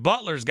Leroy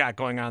Butler's got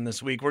going on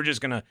this week. We're just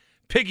going to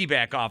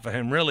piggyback off of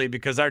him, really,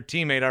 because our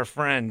teammate, our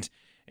friend,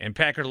 and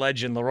Packer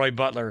legend Leroy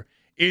Butler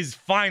is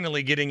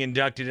finally getting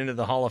inducted into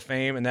the Hall of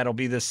Fame, and that'll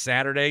be this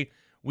Saturday.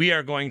 We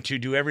are going to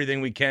do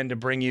everything we can to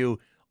bring you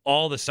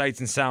all the sights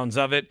and sounds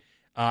of it.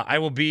 I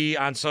will be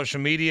on social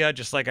media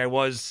just like I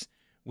was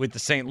with the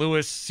St.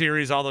 Louis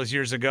series all those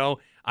years ago.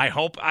 I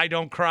hope I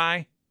don't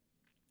cry.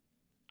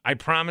 I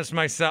promise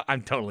myself,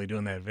 I'm totally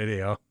doing that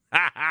video.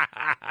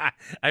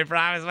 I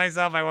promise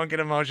myself I won't get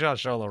emotional. I'll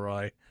show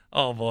Leroy.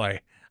 Oh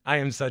boy, I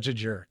am such a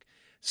jerk.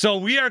 So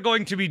we are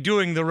going to be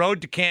doing the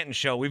Road to Canton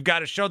show. We've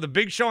got a show, the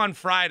big show on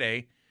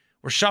Friday.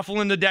 We're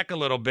shuffling the deck a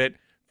little bit.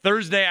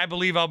 Thursday, I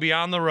believe I'll be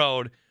on the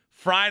road.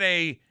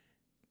 Friday,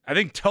 I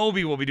think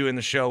Toby will be doing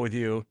the show with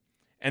you.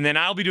 And then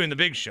I'll be doing the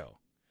big show.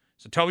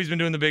 So Toby's been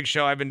doing the big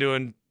show. I've been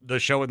doing the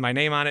show with my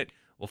name on it.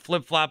 We'll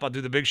flip-flop. I'll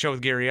do the big show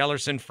with Gary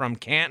Ellerson from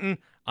Canton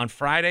on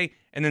Friday.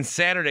 And then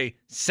Saturday,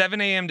 7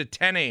 a.m. to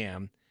 10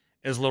 a.m.,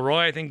 as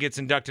Leroy, I think, gets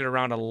inducted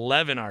around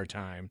 11 our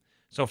time.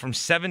 So from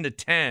 7 to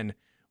 10,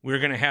 we're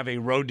going to have a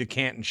Road to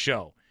Canton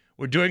show.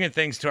 We're doing it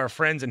thanks to our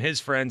friends and his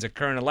friends at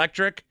Current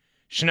Electric,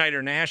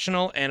 Schneider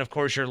National, and, of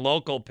course, your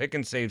local Pick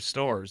and Save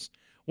stores,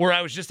 where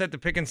I was just at the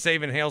Pick and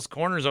Save in Hales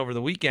Corners over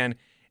the weekend.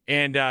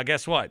 And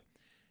guess what?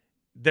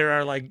 There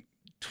are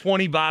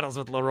 20 bottles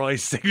with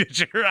Leroy's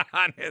signature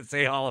on it,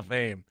 say Hall of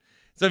Fame.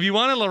 So if you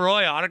want a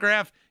Leroy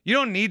autograph, you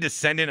don't need to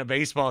send in a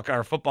baseball card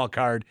or football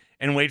card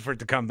and wait for it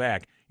to come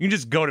back. You can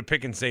just go to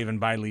Pick and Save and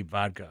buy Leap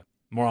vodka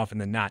more often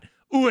than not.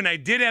 Ooh, and I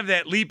did have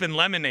that Leap and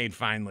lemonade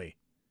finally.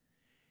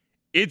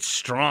 It's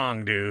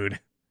strong, dude.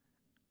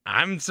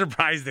 I'm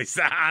surprised they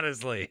said,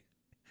 honestly.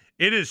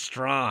 It is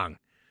strong.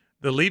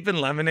 The Leap and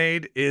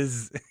lemonade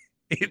is,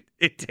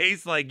 it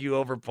tastes like you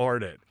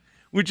overpoured it,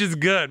 which is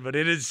good, but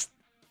it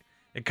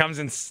comes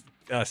in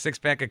a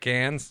 6-pack of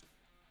cans.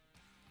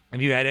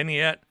 Have you had any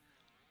yet?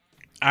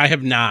 I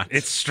have not.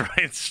 It's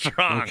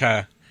strong.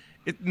 Okay.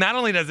 It not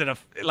only does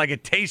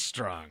it tastes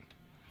strong,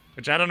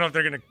 which I don't know if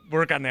they're going to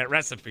work on that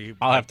recipe.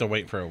 I'll have to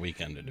wait for a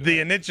weekend to do the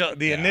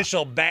it.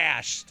 initial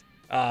bashed.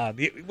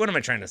 What am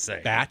I trying to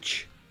say?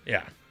 Batch?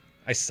 Yeah.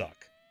 I suck.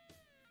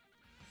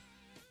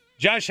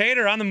 Josh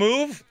Hader on the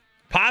move?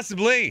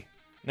 Possibly.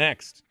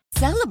 Next.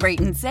 Celebrate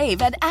and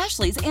save at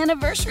Ashley's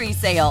Anniversary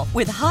Sale.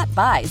 With Hot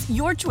Buys,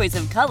 your choice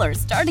of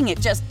colors starting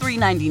at just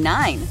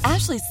 $3.99.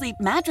 Ashley Sleep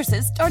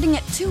mattresses starting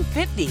at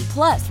 $2.50.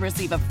 Plus,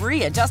 receive a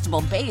free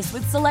adjustable base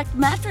with select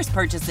mattress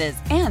purchases.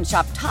 And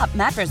shop top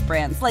mattress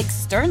brands like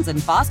Stearns &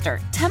 Foster,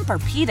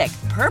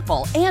 Tempur-Pedic,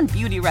 Purple, and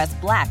Beautyrest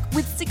Black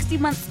with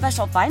 60-month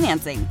special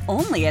financing.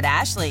 Only at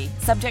Ashley.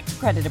 Subject to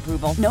credit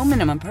approval. No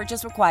minimum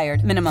purchase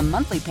required. Minimum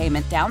monthly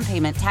payment, down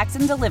payment, tax,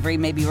 and delivery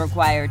may be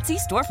required. See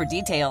store for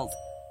details.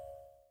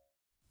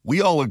 We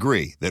all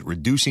agree that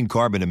reducing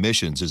carbon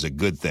emissions is a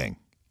good thing.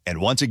 And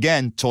once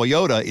again,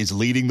 Toyota is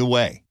leading the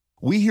way.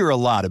 We hear a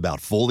lot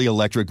about fully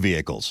electric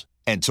vehicles,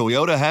 and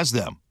Toyota has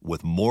them,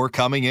 with more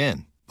coming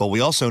in. But we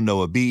also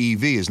know a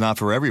BEV is not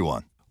for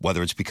everyone,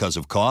 whether it's because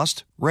of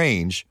cost,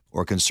 range,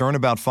 or concern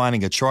about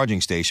finding a charging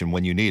station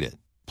when you need it.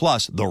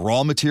 Plus, the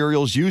raw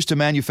materials used to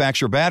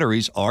manufacture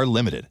batteries are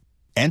limited.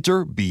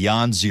 Enter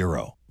Beyond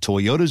Zero,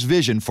 Toyota's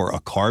vision for a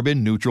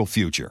carbon-neutral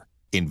future.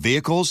 In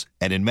vehicles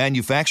and in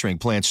manufacturing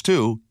plants,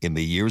 too, in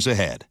the years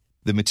ahead.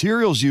 The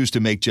materials used to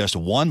make just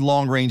one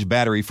long-range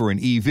battery for an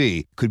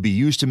EV could be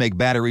used to make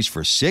batteries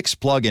for 6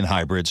 plug-in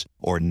hybrids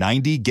or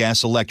 90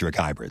 gas-electric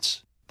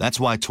hybrids. That's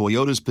why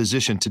Toyota's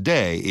position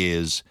today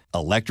is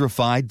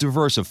electrified,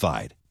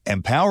 diversified,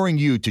 empowering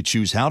you to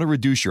choose how to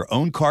reduce your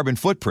own carbon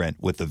footprint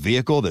with the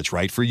vehicle that's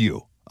right for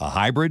you, a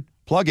hybrid,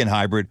 plug-in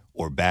hybrid,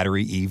 or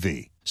battery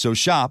EV. So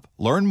shop,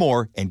 learn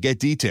more, and get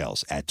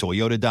details at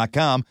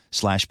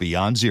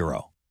toyota.com/Beyond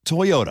Zero.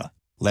 Toyota,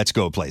 let's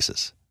go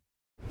places.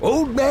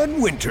 Old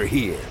Man Winter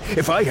here.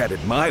 If I had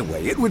it my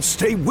way, it would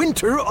stay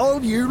winter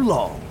all year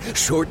long.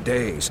 Short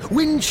days,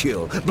 wind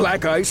chill,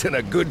 black ice, and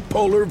a good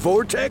polar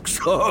vortex.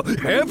 Oh,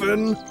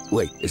 heaven.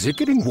 Wait, is it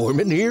getting warm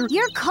in here?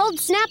 Your cold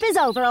snap is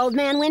over, Old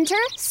Man Winter.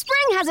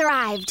 Spring has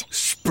arrived.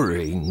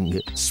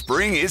 Spring.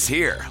 Spring is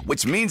here,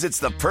 which means it's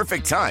the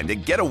perfect time to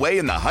get away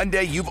in the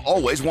Hyundai you've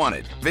always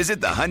wanted.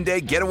 Visit the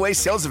Hyundai Getaway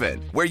Sales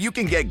Event, where you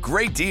can get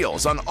great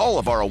deals on all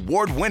of our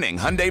award-winning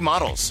Hyundai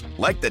models,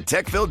 like the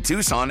tech-filled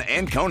Tucson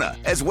and Kona,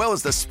 as well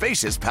as the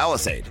spacious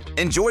Palisade.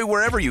 Enjoy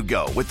wherever you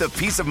go with the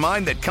peace of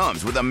mind that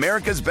comes with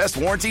America's best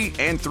warranty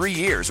and 3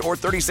 years or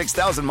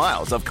 36,000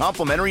 miles of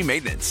complimentary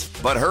maintenance.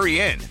 But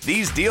hurry in,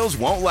 these deals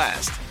won't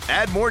last.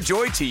 Add more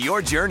joy to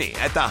your journey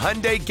at the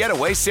Hyundai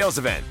Getaway Sales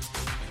Event.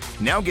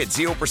 Now get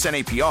 0%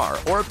 APR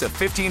or up to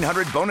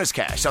 $1,500 bonus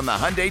cash on the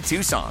Hyundai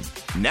Tucson.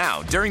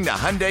 Now, during the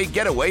Hyundai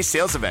Getaway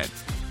Sales Event.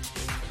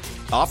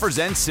 Offers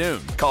end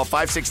soon. Call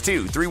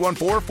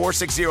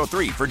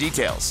 562-314-4603 for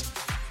details.